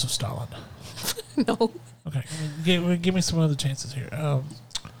 Joseph Stalin. No. Okay, give me some other chances here.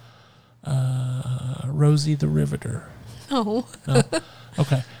 Rosie the Riveter. No. No.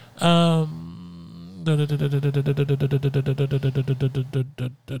 Okay.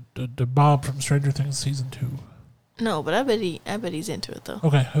 Bob from Stranger Things season 2. No, but I bet he's into it though.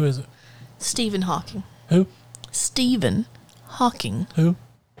 Okay, who is it? Stephen Hawking. Who? Stephen Hawking. Who?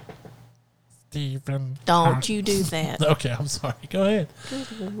 Stephen. Don't you do that. Okay, I'm sorry. Go ahead.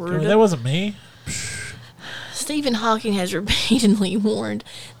 Lord. That wasn't me. Stephen Hawking has repeatedly warned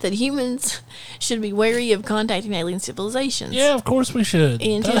that humans should be wary of contacting alien civilizations. Yeah, of course we should.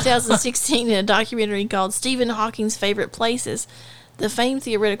 In 2016, in a documentary called Stephen Hawking's Favorite Places, the famed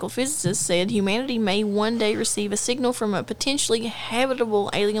theoretical physicist said humanity may one day receive a signal from a potentially habitable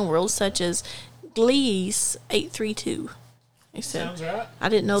alien world such as Glees 832. He said, Sounds right. I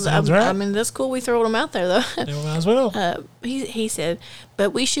didn't know Sounds that. right. I mean, that's cool. We throw them out there, though. Yeah, might as well. He said,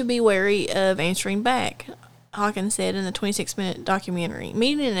 but we should be wary of answering back. Hawkins said in the 26-minute documentary,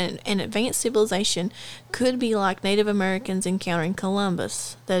 meeting an advanced civilization could be like Native Americans encountering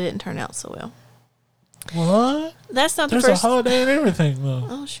Columbus. That didn't turn out so well. What? That's not There's the first. a holiday and everything, though.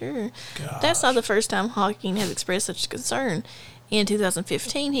 Oh, sure. Gosh. That's not the first time Hawking has expressed such concern. In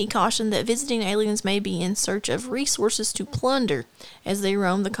 2015, he cautioned that visiting aliens may be in search of resources to plunder as they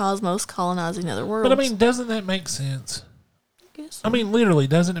roam the cosmos, colonizing other worlds. But I mean, doesn't that make sense? Guess. I mean, literally,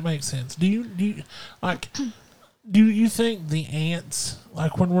 doesn't it make sense? Do you like? Do you think the ants,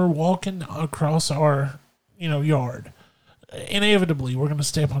 like when we're walking across our, yard, inevitably we're going to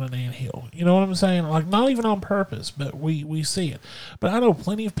step on an anthill? You know what I'm saying? Like, not even on purpose, but we see it. But I know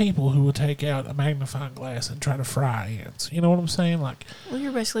plenty of people who will take out a magnifying glass and try to fry ants. You know what I'm saying? Like, Well,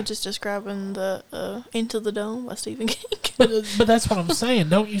 you're basically just describing the Into the Dome by Stephen King. but that's what I'm saying.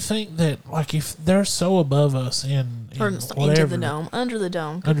 Don't you think that, like, if they're so above us in Or whatever, Into the Dome. Under the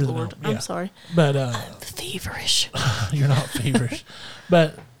Dome. Good Under the Lord. Dome, yeah. I'm sorry. But I'm feverish. you're not feverish.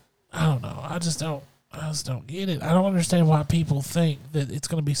 But I don't know. I just don't get it. I don't understand why people think that it's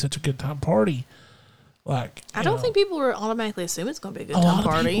going to be such a good time party. Like, I don't think people are automatically assume it's going to be a good a time lot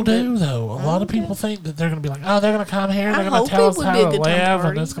party. of people do, though. A lot of people think that they're going to be like, oh, they're going to come here and I they're going hope to tell it us would how be a to good time live,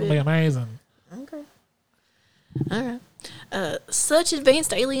 party, and it's going to but- be amazing. Okay. All right. Such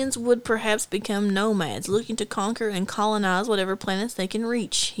advanced aliens would perhaps become nomads, looking to conquer and colonize whatever planets they can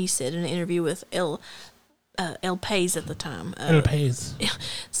reach, he said in an interview with El País at the time. It pays.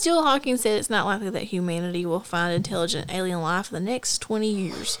 Still, Hawking said it's not likely that humanity will find intelligent alien life in the next 20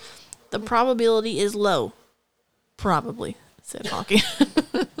 years. The probability is low. Probably, said Hawking.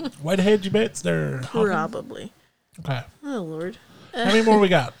 Way to hedge your bets there, Hawkins. Probably. Okay. Oh, Lord. How many more we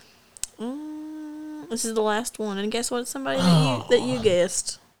got? This is the last one. And guess what? Somebody that you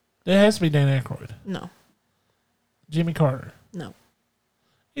guessed. It has to be Dan Aykroyd. No. Jimmy Carter. No.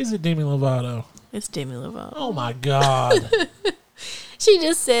 Is it Demi Lovato? It's Demi Lovato. Oh, my God. She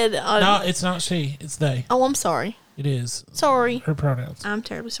just said... No, it's not she. It's they. Oh, I'm sorry. It is. Sorry. Her pronouns. I'm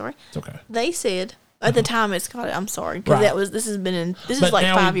terribly sorry. It's okay. They said... At the time, it's called... I'm sorry. Because Right. this has been in... This But is like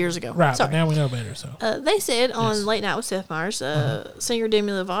now 5 years ago. Right, Sorry. but now we know better, so. They said on Yes. Late Night with Seth Meyers, singer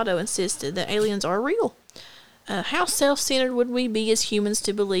Demi Lovato insisted that aliens are real. How self-centered would we be as humans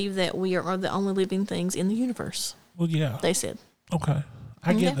to believe that we are the only living things in the universe? Well, yeah. They said. Okay.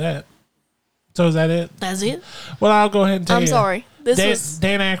 I get Okay. that. So is that it? That's it. Well, I'll go ahead and tell you. I'm sorry.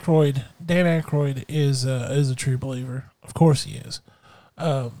 Dan Aykroyd. Dan Aykroyd is a true believer. Of course he is.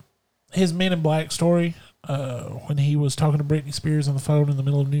 His Men in Black story, when he was talking to Britney Spears on the phone in the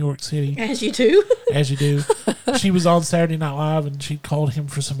middle of New York City. As you do. As you do. She was on Saturday Night Live and she called him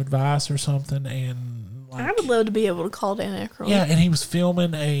for some advice or something, and I would love to be able to call Dan Aykroyd. yeah, and he was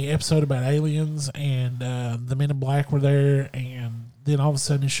filming a episode about aliens, and the Men in Black were there, and then all of a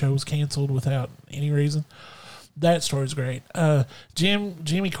sudden his show was canceled without any reason. That story's great.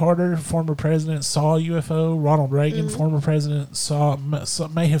 Jimmy Carter, former president, saw a UFO. Ronald Reagan, former president,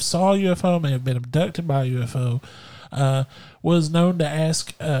 may have saw a UFO, may have been abducted by a UFO. Was known to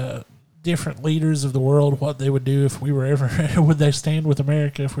ask different leaders of the world what they would do if we were ever would they stand with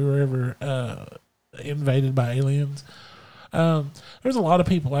America if we were ever invaded by aliens. There's a lot of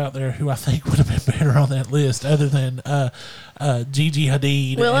people out there who I think would have been better on that list, other than Gigi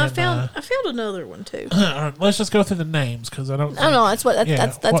Hadid. Well, and, I found another one too. let's just go through the names because I don't. I know that's what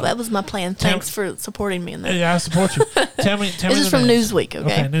that was my plan. Tell- Thanks for supporting me in that. Yeah, I support you. Tell me. This the is from names. Newsweek.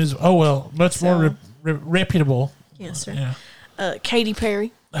 Okay. News. Oh well, much more reputable. Yes, sir. Yeah. Katy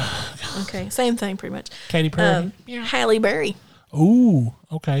Perry. Okay, same thing pretty much. Katy Perry. Halle Berry. Ooh,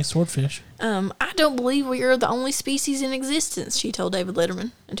 okay, swordfish. I don't believe we are the only species in existence, she told David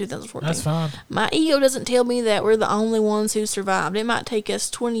Letterman in 2014. That's fine. My ego doesn't tell me that we're the only ones who survived. It might take us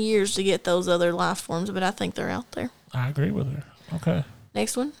 20 years to get those other life forms, but I think they're out there. I agree with her. Okay.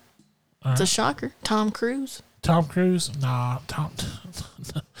 Next one. It's a shocker. Tom Cruise. Tom Cruise? Nah, Tom.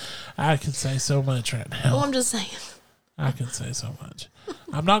 I could say so much right now. Oh, I'm just saying. I could say so much.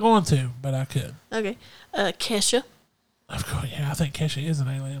 I'm not going to, but I could. Okay. Kesha. Of course, yeah, I think Kesha is an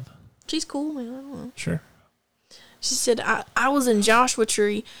alien. She's cool, man. I don't know. Sure. She said, I was in Joshua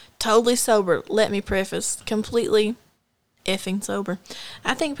Tree, totally sober. Let me preface, completely effing sober.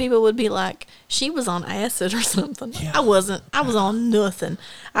 I think people would be like, she was on acid or something. Yeah. I wasn't. I was on nothing.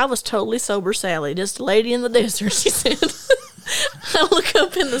 I was totally sober Sally, just a lady in the desert, she said. I look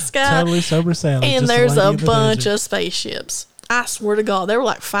up in the sky, Totally sober Sally. and just there's lady a in the bunch desert. of spaceships. I swear to God, they were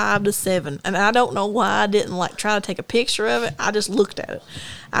like 5 to 7. And I don't know why I didn't like try to take a picture of it. I just looked at it.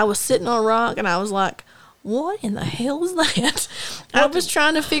 I was sitting on a rock and I was like, what in the hell is that? I was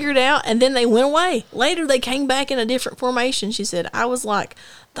trying to figure it out, and then they went away. Later, they came back in a different formation, she said. I was like,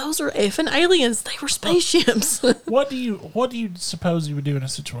 those are effing aliens. They were spaceships. What do you suppose you would do in a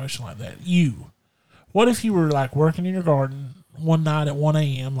situation like that? What if you were like working in your garden one night at 1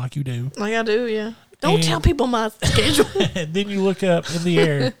 a.m. like you do? Like I do, yeah. Don't tell people my schedule. And then you look up in the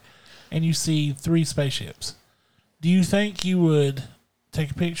air and you see 3 spaceships. Do you think you would take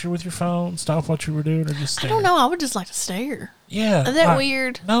a picture with your phone, stop what you were doing, or just stare? I don't know. I would just like to stare. Yeah. Is that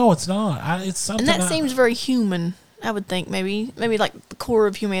weird? No, it's not. It's something. And that seems very human. I would think maybe like the core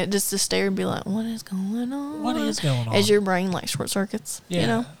of humanity, just to stare and be like, what is going on? What is going on? As your brain like short circuits, yeah. you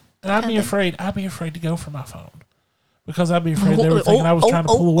know? And I'd be afraid to go for my phone. Because I'd be afraid they were thinking I was trying to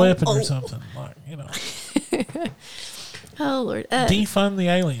pull a weapon or something. Like, you know. Oh, Lord. Defund the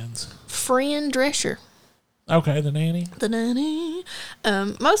aliens. Fran Drescher. Okay, the nanny. The nanny.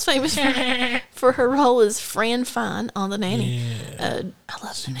 Most famous for her role as Fran Fine on The Nanny. Yeah. I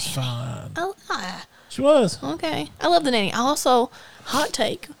love She The was Nanny. fine. She was. Okay. I love The Nanny. I also, hot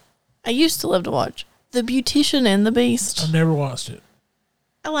take, I used to love to watch The Beautician and the Beast. I've never watched it.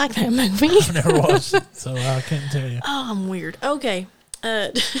 I like that movie. I've never watched it, so I can't tell you. Oh, I'm weird. Okay.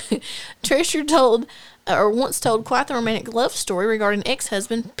 Treasure once told quite the romantic love story regarding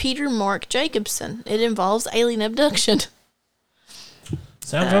ex-husband Peter Mark Jacobson. It involves alien abduction.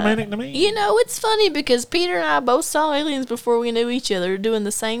 Sounds romantic to me. You know, it's funny because Peter and I both saw aliens before we knew each other, doing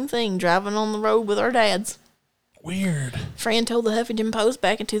the same thing, driving on the road with our dads. Weird. Fran told the Huffington Post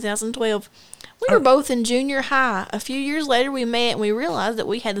back in 2012. We were both in junior high. A few years later, we met and we realized that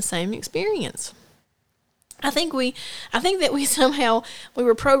we had the same experience. I think that we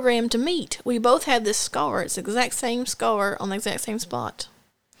were programmed to meet. We both had this scar. It's the exact same scar on the exact same spot.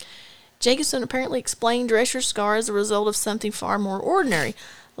 Jacobson apparently explained Drescher's scar as a result of something far more ordinary,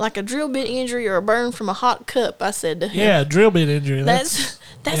 like a drill bit injury or a burn from a hot cup, I said to him. Yeah, drill bit injury. That's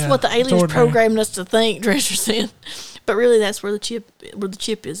what the aliens programmed us to think, Drescher said. But really, that's where the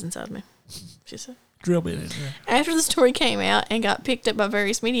chip is inside me, she said. Drill bit injury. After the story came out and got picked up by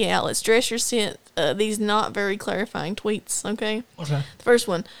various media outlets, Drescher sent these not very clarifying tweets, okay? Okay. The first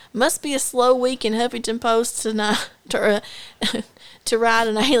one, must be a slow week in Huffington Post to write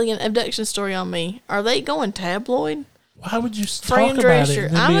an alien abduction story on me. Are they going tabloid? Why would you Fran talk about Drescher,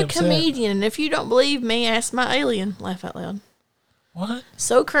 it? I'm a comedian, and if you don't believe me, ask my alien. Laugh out loud. What?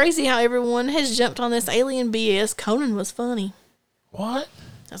 So crazy how everyone has jumped on this alien BS. Conan was funny. What?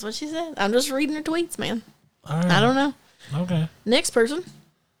 That's what she said. I'm just reading her tweets, man. All right. I don't know. Okay. Next person.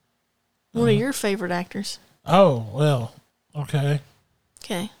 One of your favorite actors. Oh, well. Okay.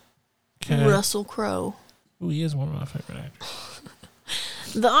 Okay. Okay. Russell Crowe. Ooh, he is one of my favorite actors.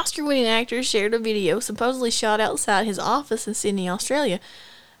 The Oscar-winning actor shared a video supposedly shot outside his office in Sydney, Australia.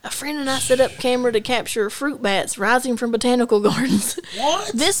 A friend and I set up camera to capture fruit bats rising from botanical gardens.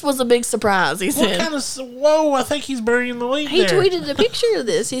 What? This was a big surprise, he said. Whoa, I think he's burying the lead He there. tweeted a picture of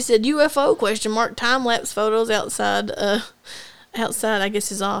this. He said, UFO ? Time-lapse photos outside, I guess,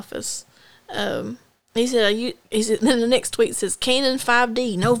 his office. He said, then the next tweet says, Canon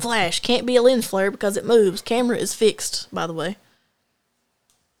 5D, no flash, can't be a lens flare because it moves. Camera is fixed, by the way.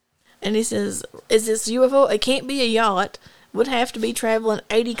 And he says, is this UFO? It can't be a yacht. Would have to be traveling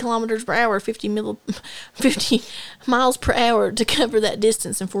 80 kilometers per hour, 50 miles per hour to cover that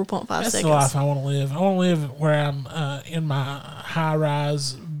distance in 4.5 seconds. That's the life I want to live. I want to live where I'm in my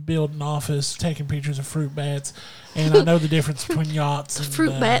high-rise building office taking pictures of fruit bats, and I know the difference between yachts and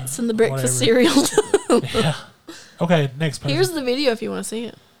fruit bats and the breakfast cereal. Yeah. Okay, next person. Here's the video if you want to see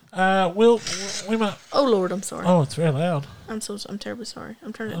it. We might. Oh Lord, I'm sorry. Oh, it's very loud. I'm terribly sorry.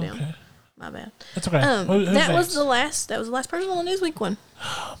 I'm turning it down. My bad. That's okay. Who's was the last person on the Newsweek one.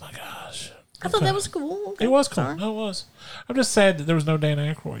 Oh my gosh. I thought that was cool. Okay. It was cool. Sorry. No, it was. I'm just sad that there was no Dan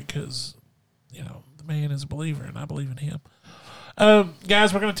Aykroyd because, the man is a believer and I believe in him.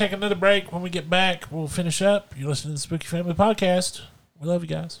 Guys, we're going to take another break. When we get back, we'll finish up. You're listening to the Spooky Family Podcast. We love you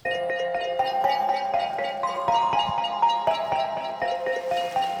guys.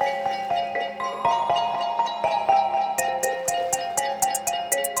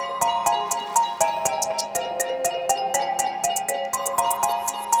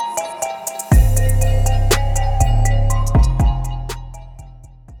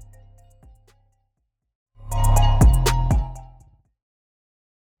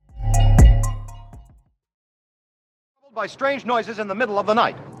 By strange noises in the middle of the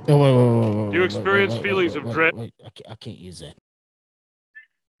night. Do you experience feelings of dread? Wait, I can't use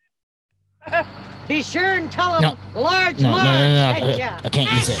that. Be sure and tell him large Marge sent ya. I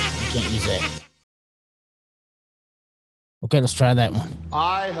can't use that. I can't use that. Okay, let's try that one.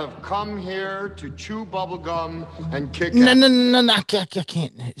 I have come here to chew bubblegum and kick No, I can't.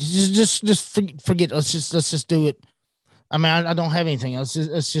 Just forget. Let's just do it. I mean, I don't have anything else.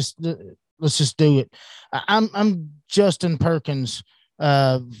 Let's just do it. I'm Justin Perkins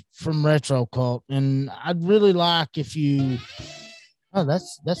from Retro Cult, and I'd really like if you. Oh,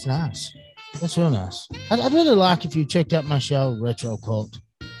 that's nice. That's real nice. I'd really like if you checked out my show, Retro Cult.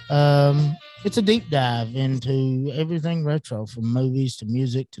 It's a deep dive into everything retro, from movies to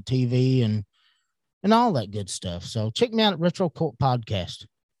music to TV and all that good stuff. So check me out at Retro Cult Podcast.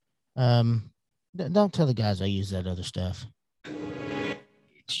 Don't tell the guys I use that other stuff. It's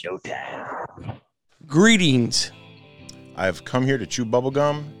showtime. Greetings. I've come here to chew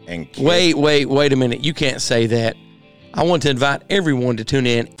bubblegum and Wait a minute. You can't say that. I want to invite everyone to tune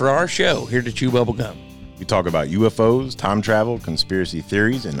in for our show here to Chew Bubblegum. We talk about UFOs, time travel, conspiracy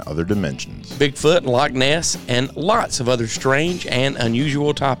theories, and other dimensions. Bigfoot, Loch Ness, and lots of other strange and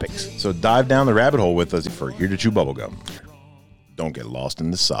unusual topics. So dive down the rabbit hole with us for Here to Chew Bubblegum. Don't get lost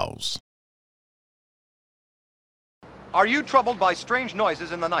in the sauce. Are you troubled by strange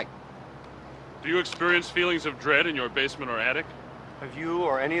noises in the night? Do you experience feelings of dread in your basement or attic? Have you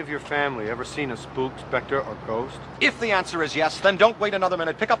or any of your family ever seen a spook, specter, or ghost? If the answer is yes, then don't wait another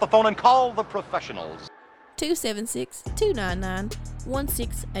minute. Pick up the phone and call the professionals.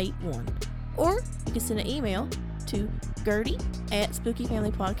 276-299-1681. Or you can send an email to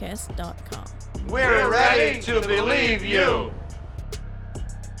Gertie@spookyfamilypodcast.com. We're ready to believe you.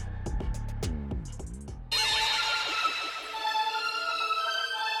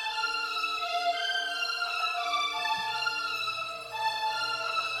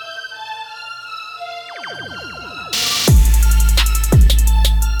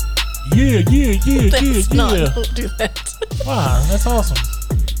 Yeah. Don't do that. Wow, that's awesome.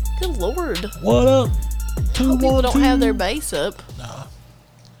 Good Lord. What up? Hope people don't have their bass up. No.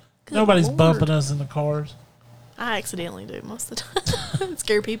 Good Nobody's Lord. bumping us in the cars. I accidentally do most of the time.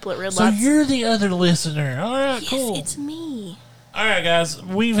 Scare people at red So lights. you're the other listener. All right, yes, cool. It's me. All right, guys.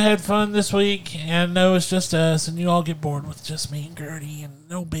 We've had fun this week, and I know it's just us, and you all get bored with just me and Gertie and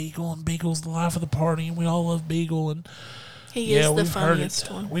no Beagle, and Beagle's the life of the party, and we all love Beagle, and He is the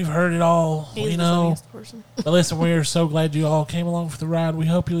funniest one. We've heard it all. He's we the know. funniest person. But listen, we are so glad you all came along for the ride. We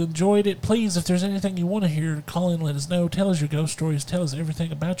hope you enjoyed it. Please, if there's anything you want to hear, call in, let us know. Tell us your ghost stories. Tell us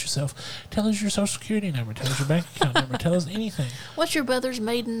everything about yourself. Tell us your social security number. Tell us your bank account number. Tell us anything. What's your mother's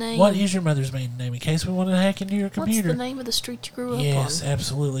maiden name? What is your mother's maiden name in case we want to hack into your computer? What's the name of the street you grew up on? Yes,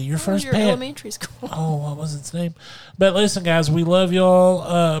 absolutely. Your What first was your pet. elementary school? Oh, what was its name? But listen, guys, we love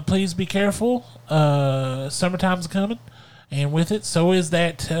y'all. Please be careful. Summertime's coming. And with it, so is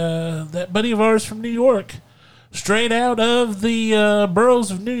that buddy of ours from New York. Straight out of the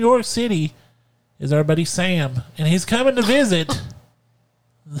boroughs of New York City is our buddy Sam. And he's coming to visit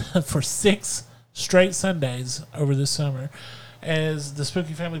for 6 straight Sundays over this summer as the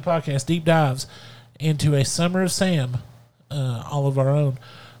Spooky Family Podcast deep dives into a summer of Sam, all of our own.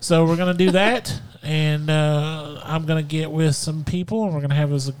 So we're going to do that, and I'm going to get with some people, and we're going to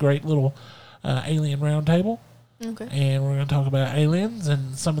have us a great little alien roundtable. Okay. And we're going to talk about aliens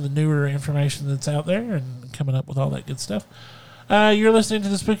and some of the newer information that's out there and coming up with all that good stuff. You're listening to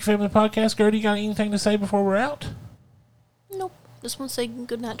the Spooky Family Podcast. Gertie, got anything to say before we're out? Nope. Just want to say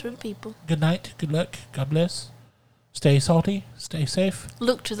good night to the people. Good night. Good luck. God bless. Stay salty. Stay safe.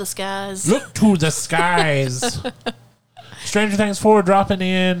 Look to the skies. Look to the skies. Stranger Things 4 dropping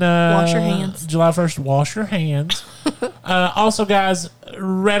in Wash your hands. July 1st. Wash your hands. Also, guys,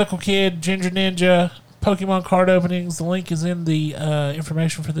 Radical Kid, Ginger Ninja, Pokemon card openings. The link is in the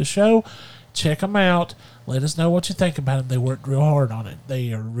information for the show. Check them out. Let us know what you think about them. They worked real hard on it.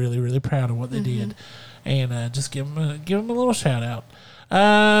 They are really, really proud of what they did. And just give them a little shout out.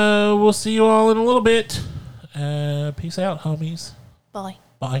 We'll see you all in a little bit. Peace out, homies. Bye.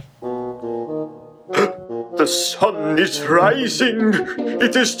 Bye. The sun is rising.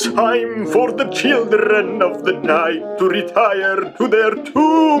 It is time for the children of the night to retire to their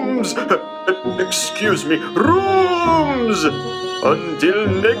tombs. Excuse me, rooms. Until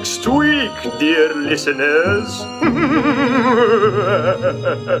next week, dear listeners.